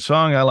likes that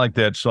song. I like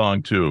that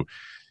song, too.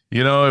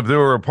 If there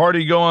were a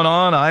party going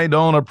on, I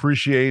don't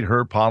appreciate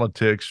her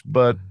politics,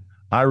 but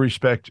I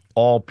respect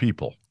all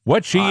people.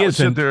 What she is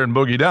sit there and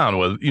boogie down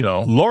with,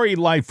 Lori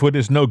Lightfoot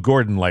is no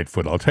Gordon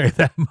Lightfoot, I'll tell you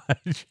that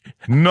much.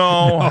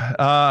 No.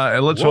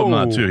 Let's hope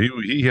not,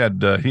 too. He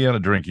had a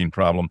drinking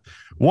problem.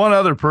 One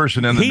other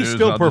person in the news. He's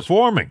still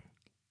performing.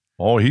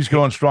 Oh, he's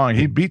going strong.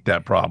 He beat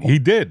that problem. He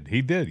did.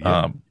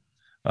 Yeah.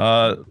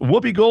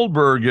 Whoopi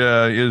Goldberg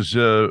is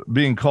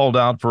being called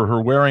out for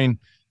her wearing.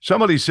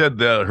 Somebody said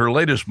that her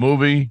latest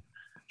movie,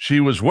 she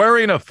was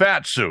wearing a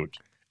fat suit.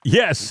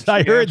 Yes,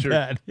 I heard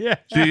that. Yeah.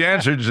 She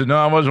answered, said, "No,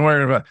 I wasn't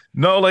wearing a fat."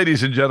 No,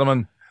 ladies and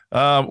gentlemen,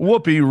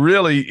 Whoopi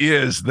really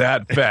is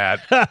that fat,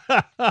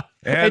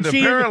 and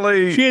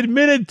apparently she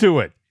admitted to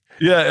it.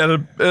 Yeah,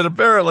 and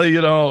apparently,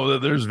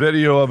 there's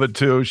video of it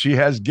too. She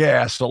has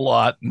gas a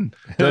lot and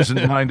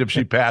doesn't mind if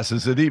she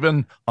passes it,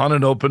 even on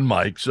an open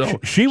mic. So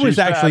she's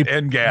actually fat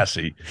and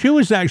gassy. She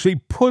was actually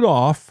put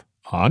off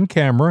on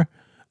camera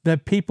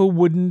that people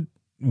wouldn't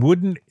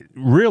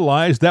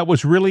realize that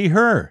was really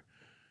her.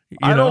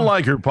 I don't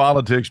like her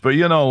politics, but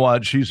you know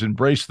what? She's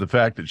embraced the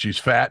fact that she's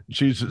fat.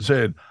 She's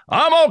said,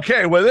 "I'm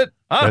okay with it.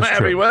 I'm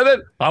happy with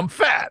it. I'm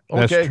fat."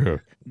 Okay? That's true.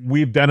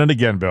 We've done it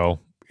again, Bill.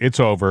 It's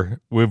over.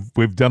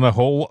 We've done a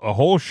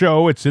whole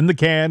show. It's in the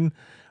can.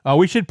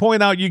 We should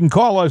point out you can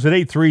call us at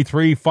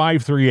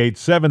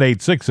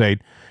 833-538-7868.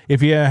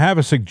 If you have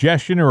a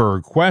suggestion or a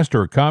request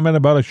or a comment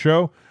about a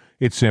show,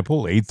 it's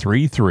simple,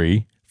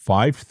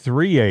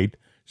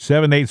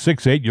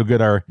 833-538-7868. You'll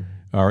get our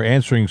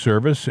answering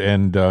service,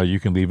 and you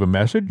can leave a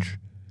message.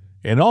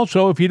 And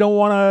also, if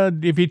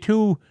you're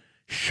too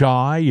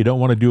shy, you don't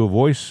want to do a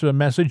voice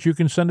message, you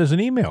can send us an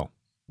email.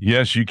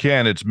 Yes, you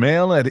can. It's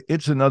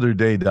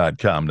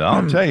mail@itsanotherday.com. Now,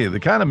 I'll tell you, the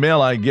kind of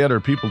mail I get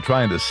are people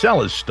trying to sell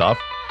us stuff.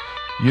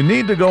 You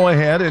need to go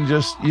ahead and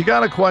you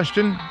got a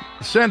question,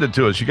 send it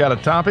to us. You got a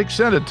topic,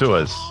 send it to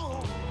us.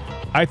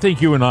 I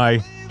think we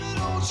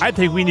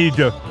need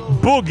to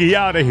boogie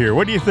out of here.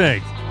 What do you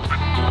think?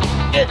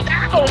 Get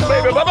down,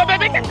 baby.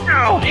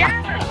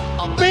 Yeah.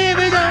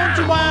 don't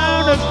you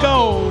wanna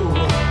go?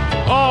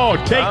 Oh,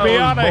 take me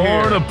out of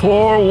here. Born a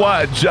poor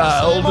white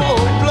child.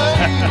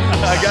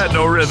 I got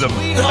no rhythm.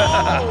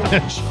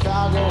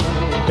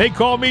 They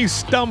call me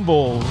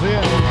Stumbles.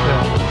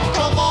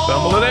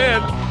 Stumbling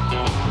in.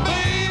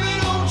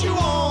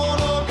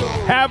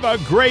 Have a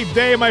great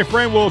day, my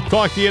friend. We'll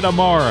talk to you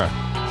tomorrow.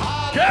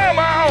 Come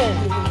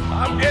on.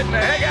 I'm getting the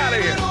heck out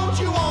of here.